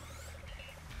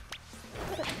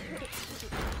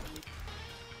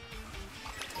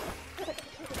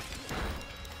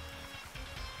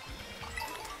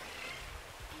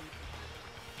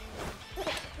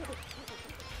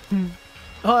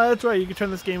 Oh, that's right. You can turn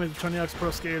this game into Tony Hawk's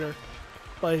Pro Skater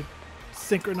by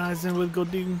synchronizing with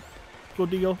Goldingo.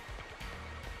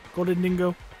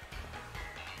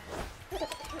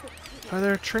 Are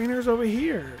there trainers over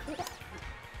here?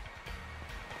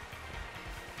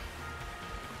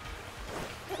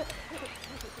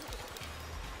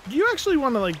 Do you actually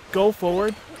want to like go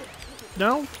forward?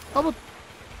 No? How about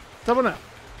now?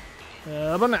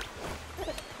 How about now?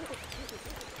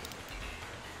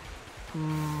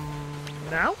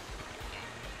 Now?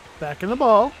 Back in the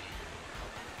ball.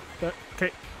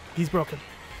 Okay, he's broken.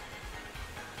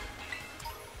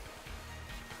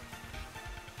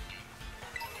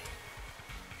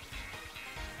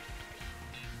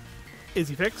 Is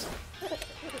he fixed?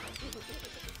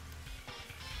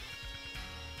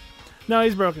 No,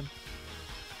 he's broken.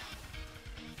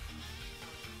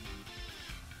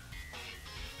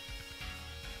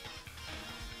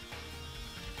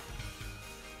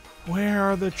 Where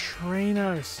are the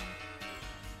trainers?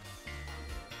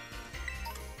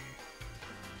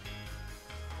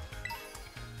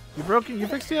 You broken? You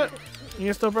fixed it yet?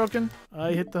 You're still broken?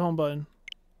 I hit the home button.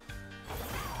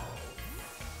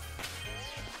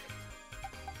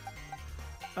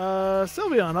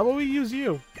 Sylveon, how about we use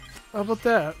you? How about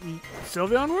that?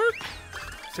 Sylveon work?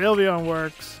 Sylveon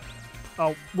works.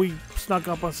 Oh, we snuck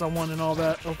up on someone and all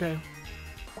that. Okay.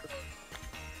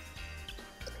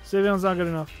 Sylveon's not good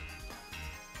enough.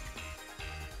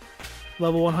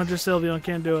 Level 100 Sylveon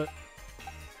can't do it.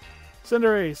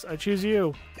 Cinderace, I choose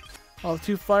you. All the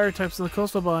 2 fire types in the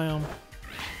coastal biome.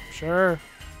 Sure.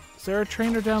 Is there a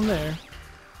trainer down there?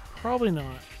 Probably not.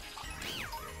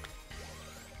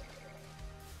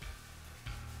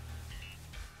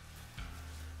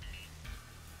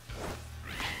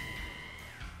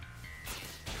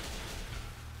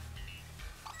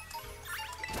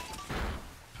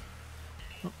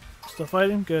 Oh, still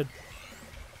fighting? Good.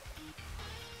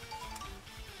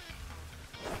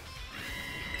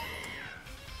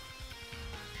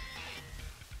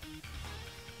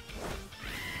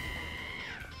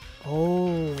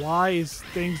 Oh, why is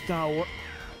things not work?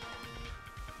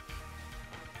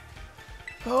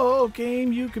 Oh,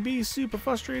 game, you could be super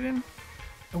frustrating.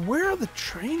 And where are the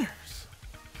trainers?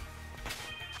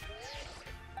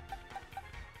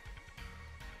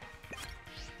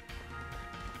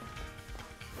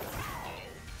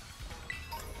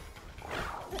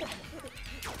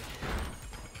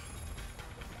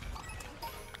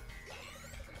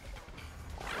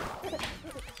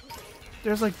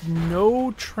 There's like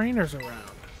no trainers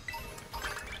around.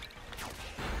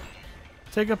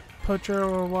 Take a picture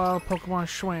of a wild Pokemon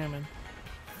swimming.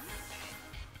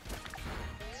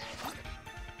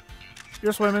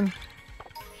 You're swimming.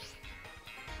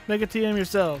 Make a TM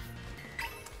yourself.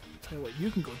 Tell you what,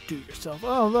 you can go do it yourself.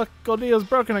 Oh look, Goldeo's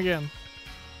broken again.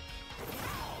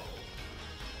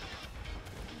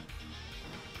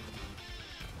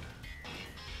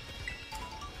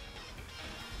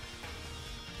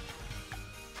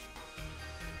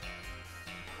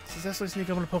 Successfully sneak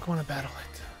up on a Pokemon and battle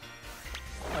it.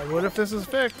 I would if this is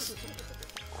fixed.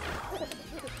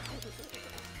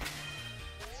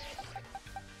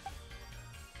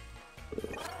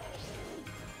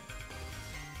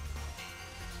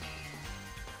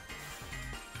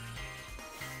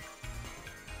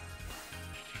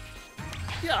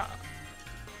 Yeah.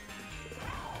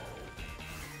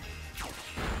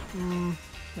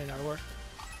 May not work.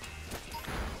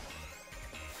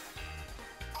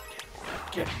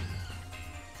 Get it.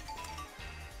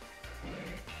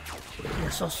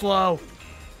 You're so slow.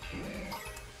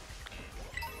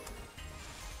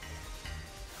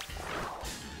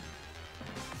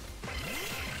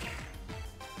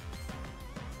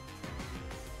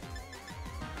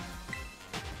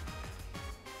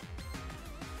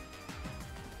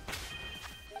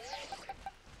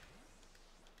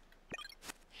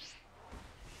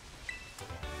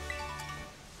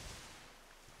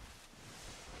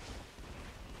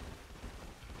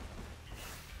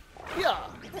 Yeah.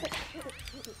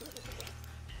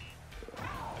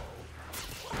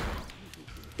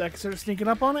 Did I consider sneaking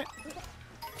up on it?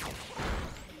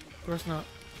 Of course not.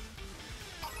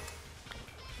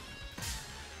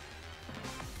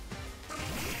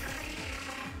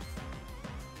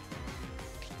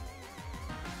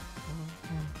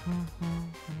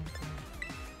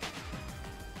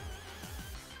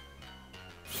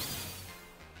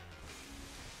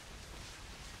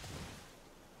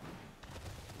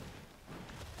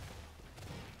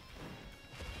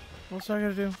 What's I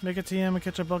gotta do? Make a TM and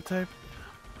catch a bug type?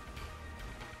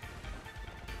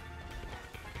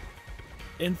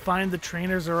 And find the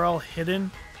trainers are all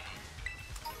hidden?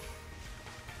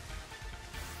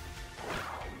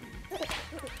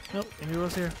 Nope,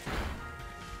 Indigo's here.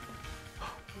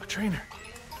 A trainer!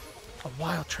 A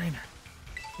wild trainer.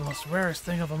 The most rarest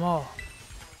thing of them all.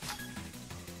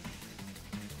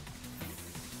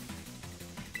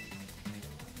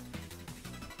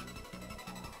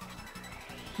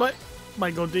 But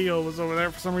my Goldio was over there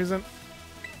for some reason.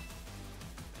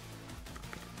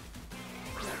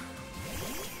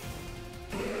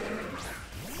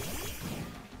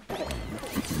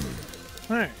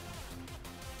 Alright.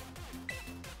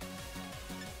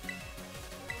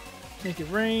 Make it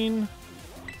rain.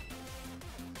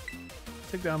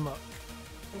 Take down Muck.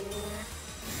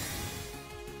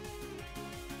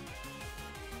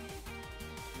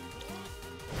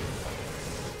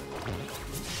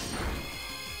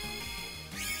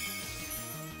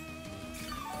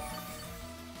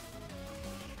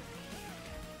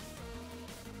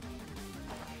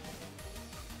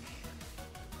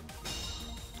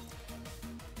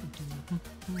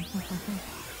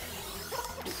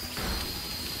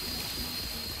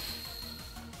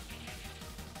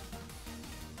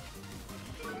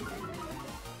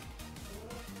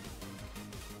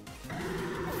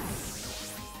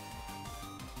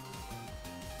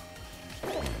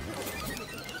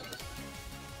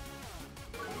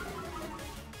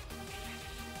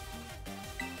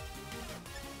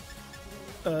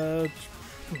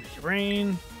 Make it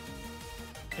rain.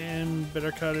 And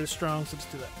Bitter Cut is strong, so let's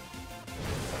do that.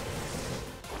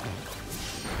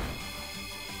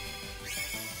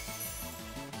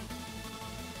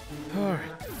 Alright.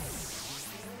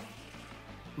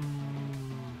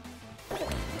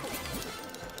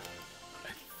 I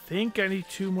think I need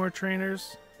 2 more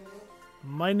trainers.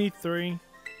 Might need 3.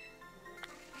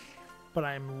 But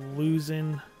I'm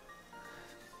losing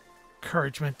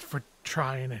encouragement for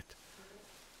trying it.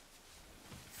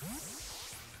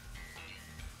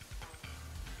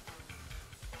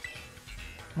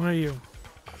 What are you?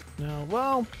 No,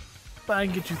 well, I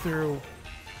can get you through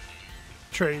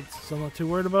trades, so I'm not too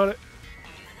worried about it.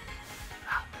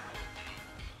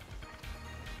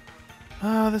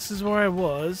 This is where I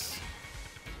was.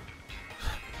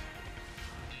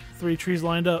 3 trees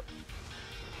lined up.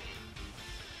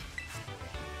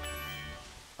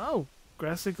 Oh,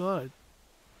 Grassy Glide.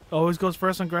 Always goes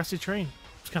first on Grassy Terrain.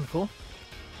 It's kind of cool.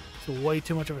 It's way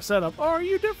too much of a setup. Or are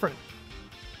you different?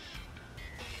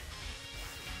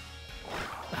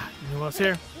 You know what's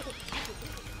here?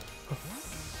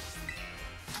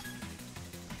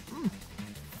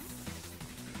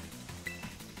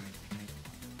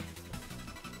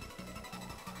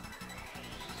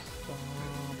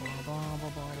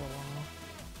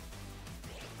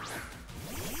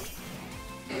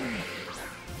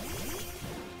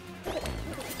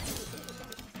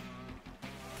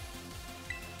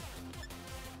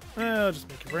 I'll just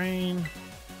make it rain.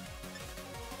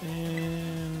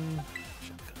 And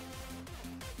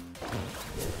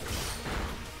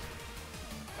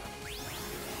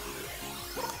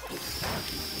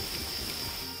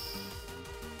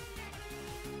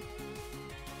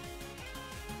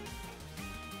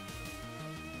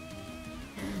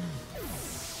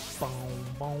boom,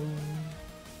 boom.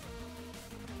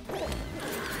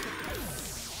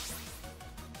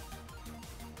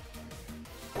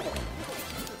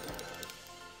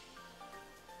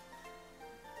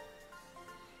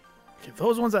 Okay,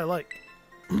 those ones I like.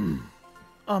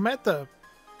 I'm at the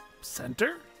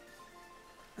center?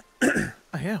 I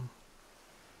am.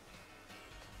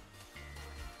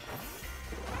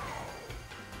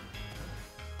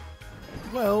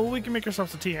 Well, we can make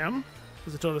ourselves a TM,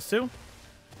 because it told us to.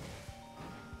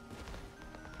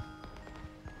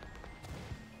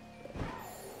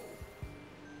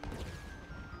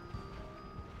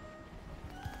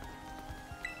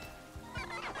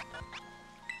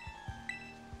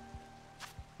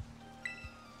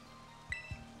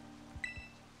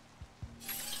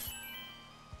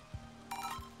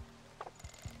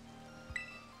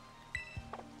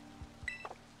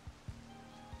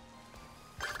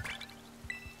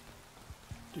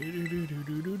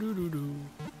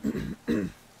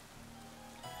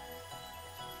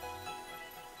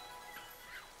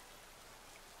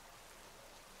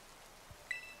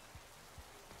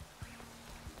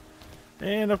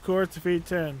 And of course, defeat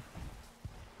 10.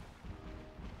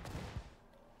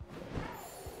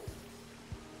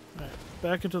 Alright,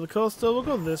 back into the coastal. We'll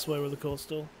go this way with the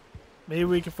coastal. Maybe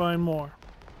we can find more.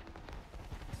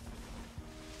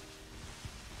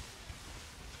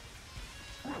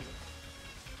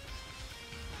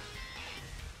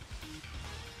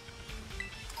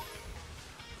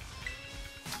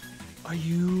 Are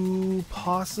you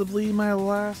possibly my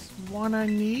last one I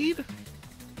need?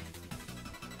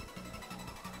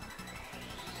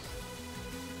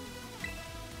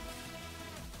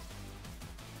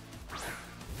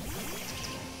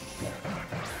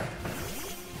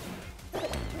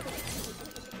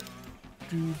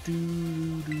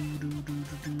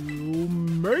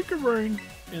 Make it rain,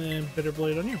 and then Bitter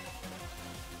Blade on you.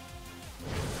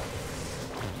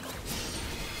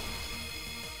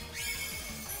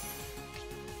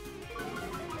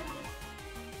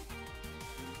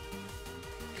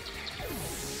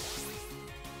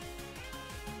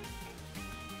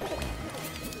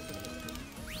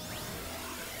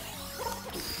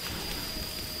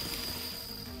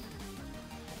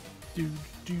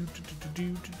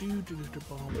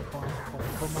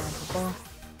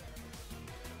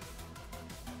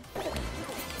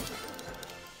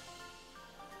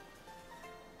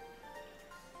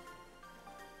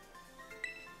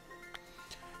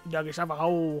 Dug yourself a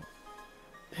hole.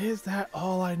 Is that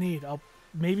all I need? I'll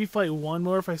maybe fight one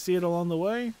more if I see it along the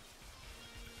way.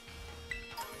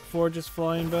 Before just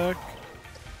flying back.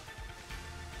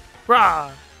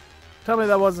 Rah! Tell me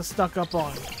that wasn't stuck up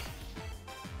on.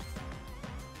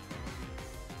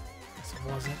 Guess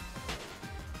it wasn't.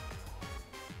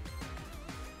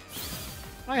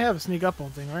 I have a sneak up on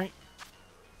thing, right?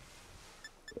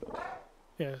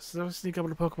 Yeah, so sneak up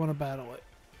on a Pokemon and battle it.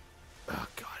 Oh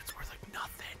god, it's worth like nothing.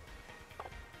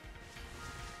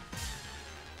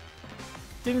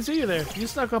 Didn't see you there. You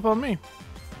snuck up on me.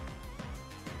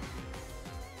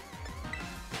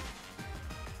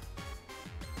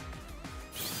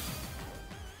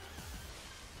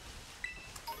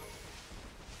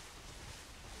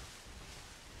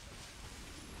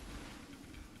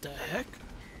 The heck?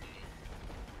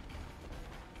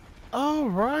 Oh,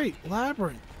 right.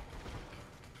 Labyrinth.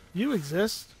 You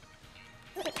exist.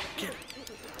 Get it.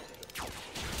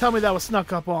 Tell me that was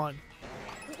snuck up on.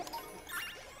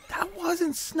 That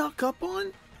wasn't snuck up on?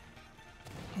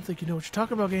 I don't think you know what you're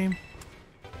talking about, game.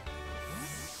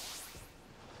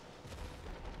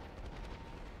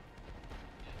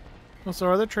 Oh, so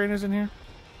are there trainers in here?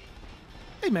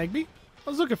 Hey, Magby. I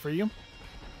was looking for you.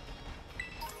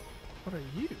 What are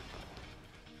you?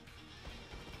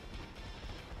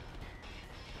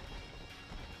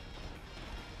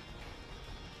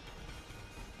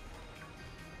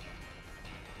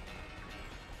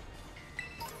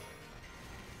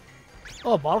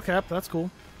 Oh, bottle cap. That's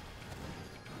cool.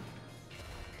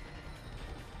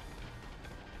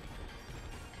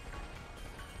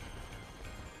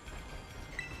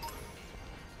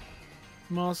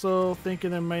 I'm also thinking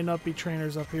there may not be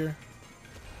trainers up here.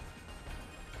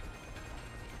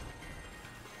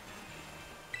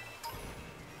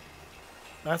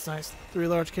 That's nice. 3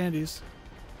 large candies.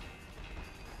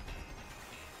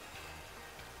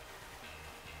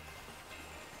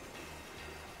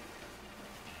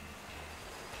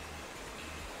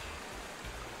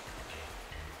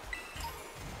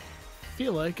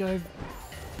 Feel like I've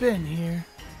been here.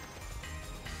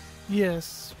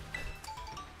 Yes.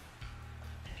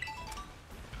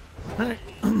 Alright.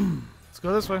 Let's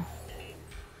go this way.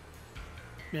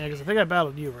 Yeah, because I think I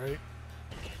battled you, right?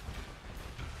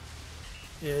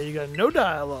 Yeah, you got no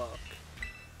dialogue.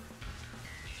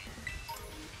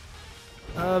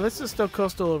 This is still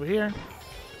coastal over here.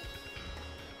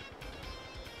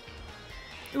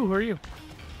 Ooh, who are you?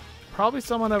 Probably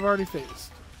someone I've already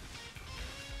faced.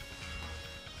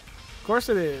 Of course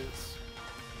it is.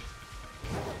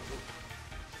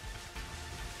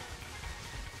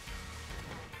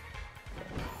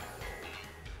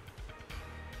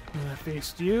 And I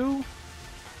faced you.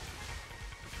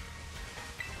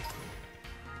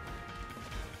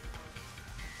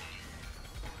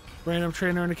 Random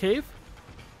trainer in a cave?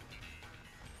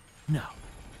 No.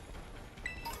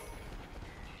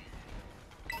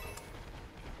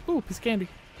 Ooh, piece of candy.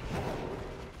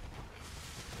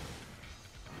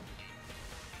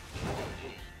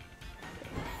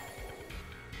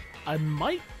 I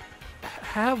might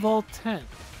have all 10.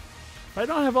 If I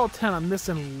don't have all 10, I'm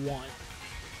missing 1.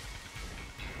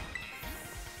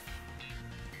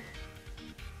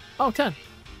 Oh, 10.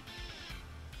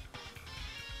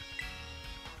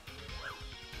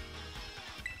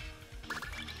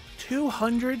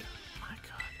 $200? My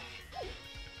God.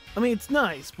 I mean, it's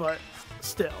nice, but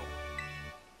still.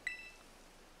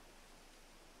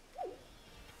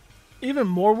 Even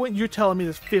more when you're telling me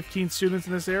there's 15 students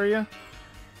in this area?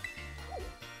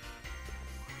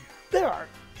 There are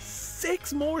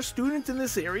 6 more students in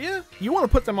this area? You want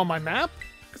to put them on my map?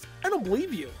 Because I don't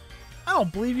believe you. I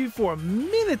don't believe you for a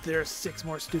minute there are 6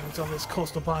 more students on this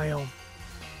coastal biome.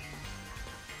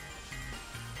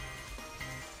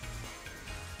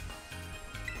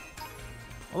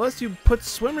 Unless you put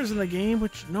swimmers in the game,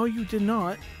 which no you did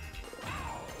not.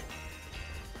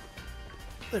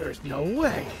 There's no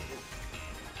way.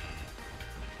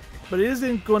 But it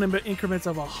isn't going to be increments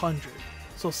of 100.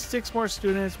 So 6 more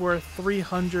students worth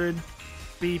 300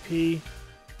 BP.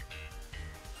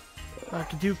 I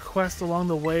could do quests along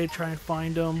the way, try and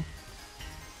find them.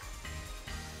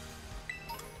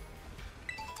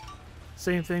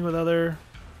 Same thing with other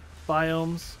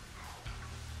biomes.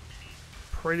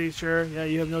 Pretty sure. Yeah,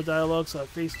 you have no dialogue, so I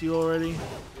faced you already.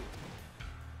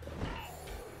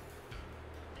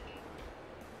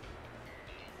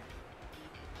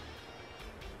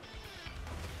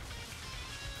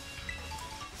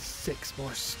 Six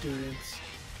more students.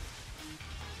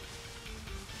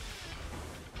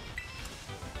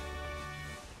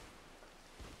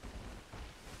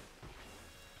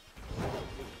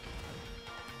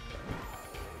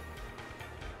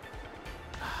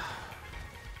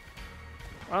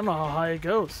 I don't know how high it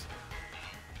goes,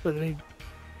 but I mean,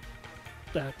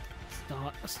 that's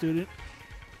not a student.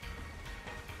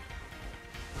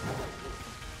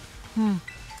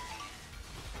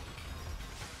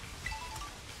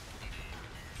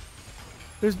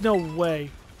 There's no way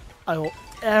I will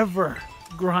ever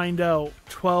grind out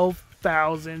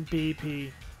 12,000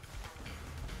 BP.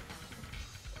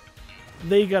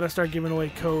 They gotta start giving away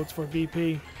codes for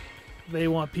BP. They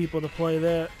want people to play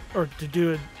that, or to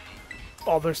do it.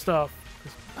 All their stuff.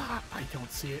 I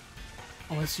don't see it.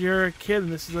 Unless you're a kid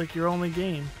and this is like your only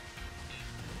game.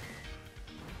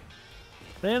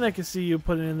 Then I can see you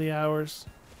putting in the hours.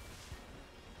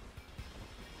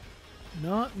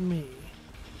 Not me.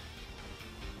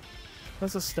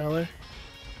 That's a stellar.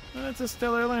 That's a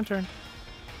stellar lantern.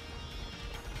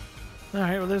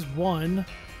 Alright, well there's one.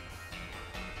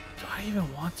 Do I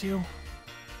even want to?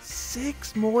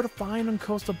 6 more to find on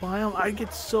Coastal Biome? I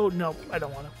get so... Nope, I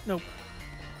don't want to. Nope.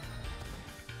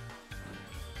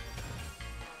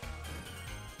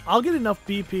 I'll get enough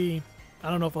BP. I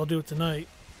don't know if I'll do it tonight.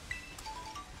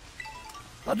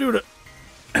 I'll do it.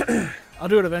 I'll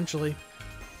do it eventually.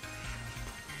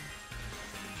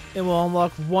 And we'll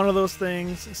unlock one of those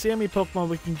things. See how many Pokemon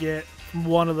we can get from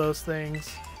one of those things.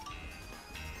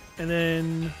 And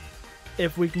then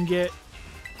if we can get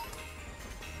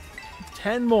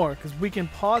 10 more, because we can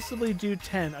possibly do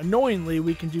 10. Annoyingly,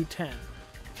 we can do 10.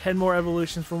 10 more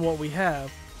evolutions from what we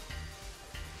have.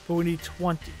 But we need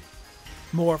 20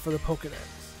 more for the Pokédex.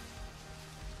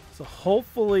 So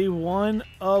hopefully one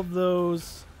of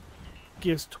those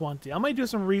gives 20. I might do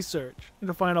some research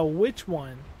to find out which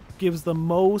one gives the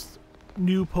most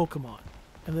new Pokemon.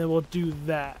 And then we'll do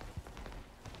that.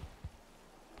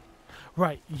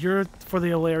 Right, you're for the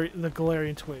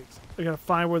Galarian Twigs. I gotta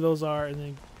find where those are and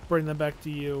then bring them back to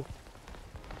you.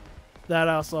 That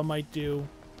also I might do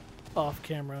off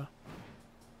camera.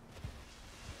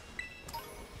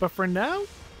 But for now,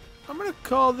 I'm gonna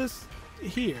call this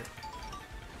here.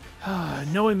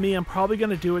 Knowing me, I'm probably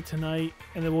gonna do it tonight,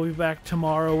 and then we'll be back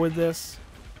tomorrow with this.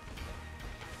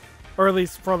 Or at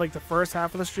least for like the first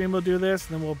half of the stream we'll do this,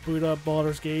 and then we'll boot up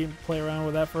Baldur's Gate and play around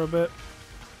with that for a bit.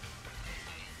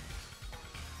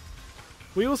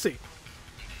 We will see.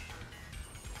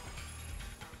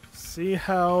 See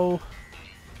how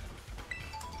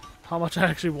much I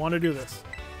actually want to do this.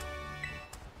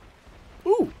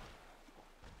 Ooh!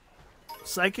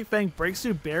 Psychic Fang breaks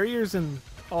through barriers and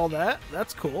all that?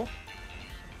 That's cool.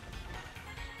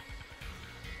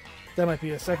 That might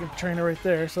be a second trainer right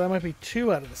there, so that might be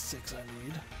 2 out of the 6 I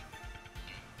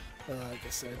need. Like I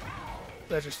said,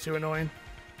 that's just too annoying.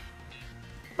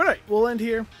 Alright, we'll end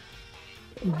here.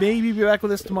 Maybe be back with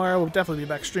this tomorrow. We'll definitely be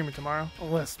back streaming tomorrow,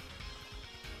 unless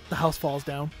the house falls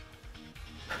down.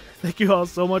 Thank you all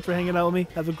so much for hanging out with me.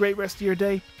 Have a great rest of your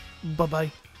day.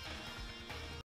 Bye-bye.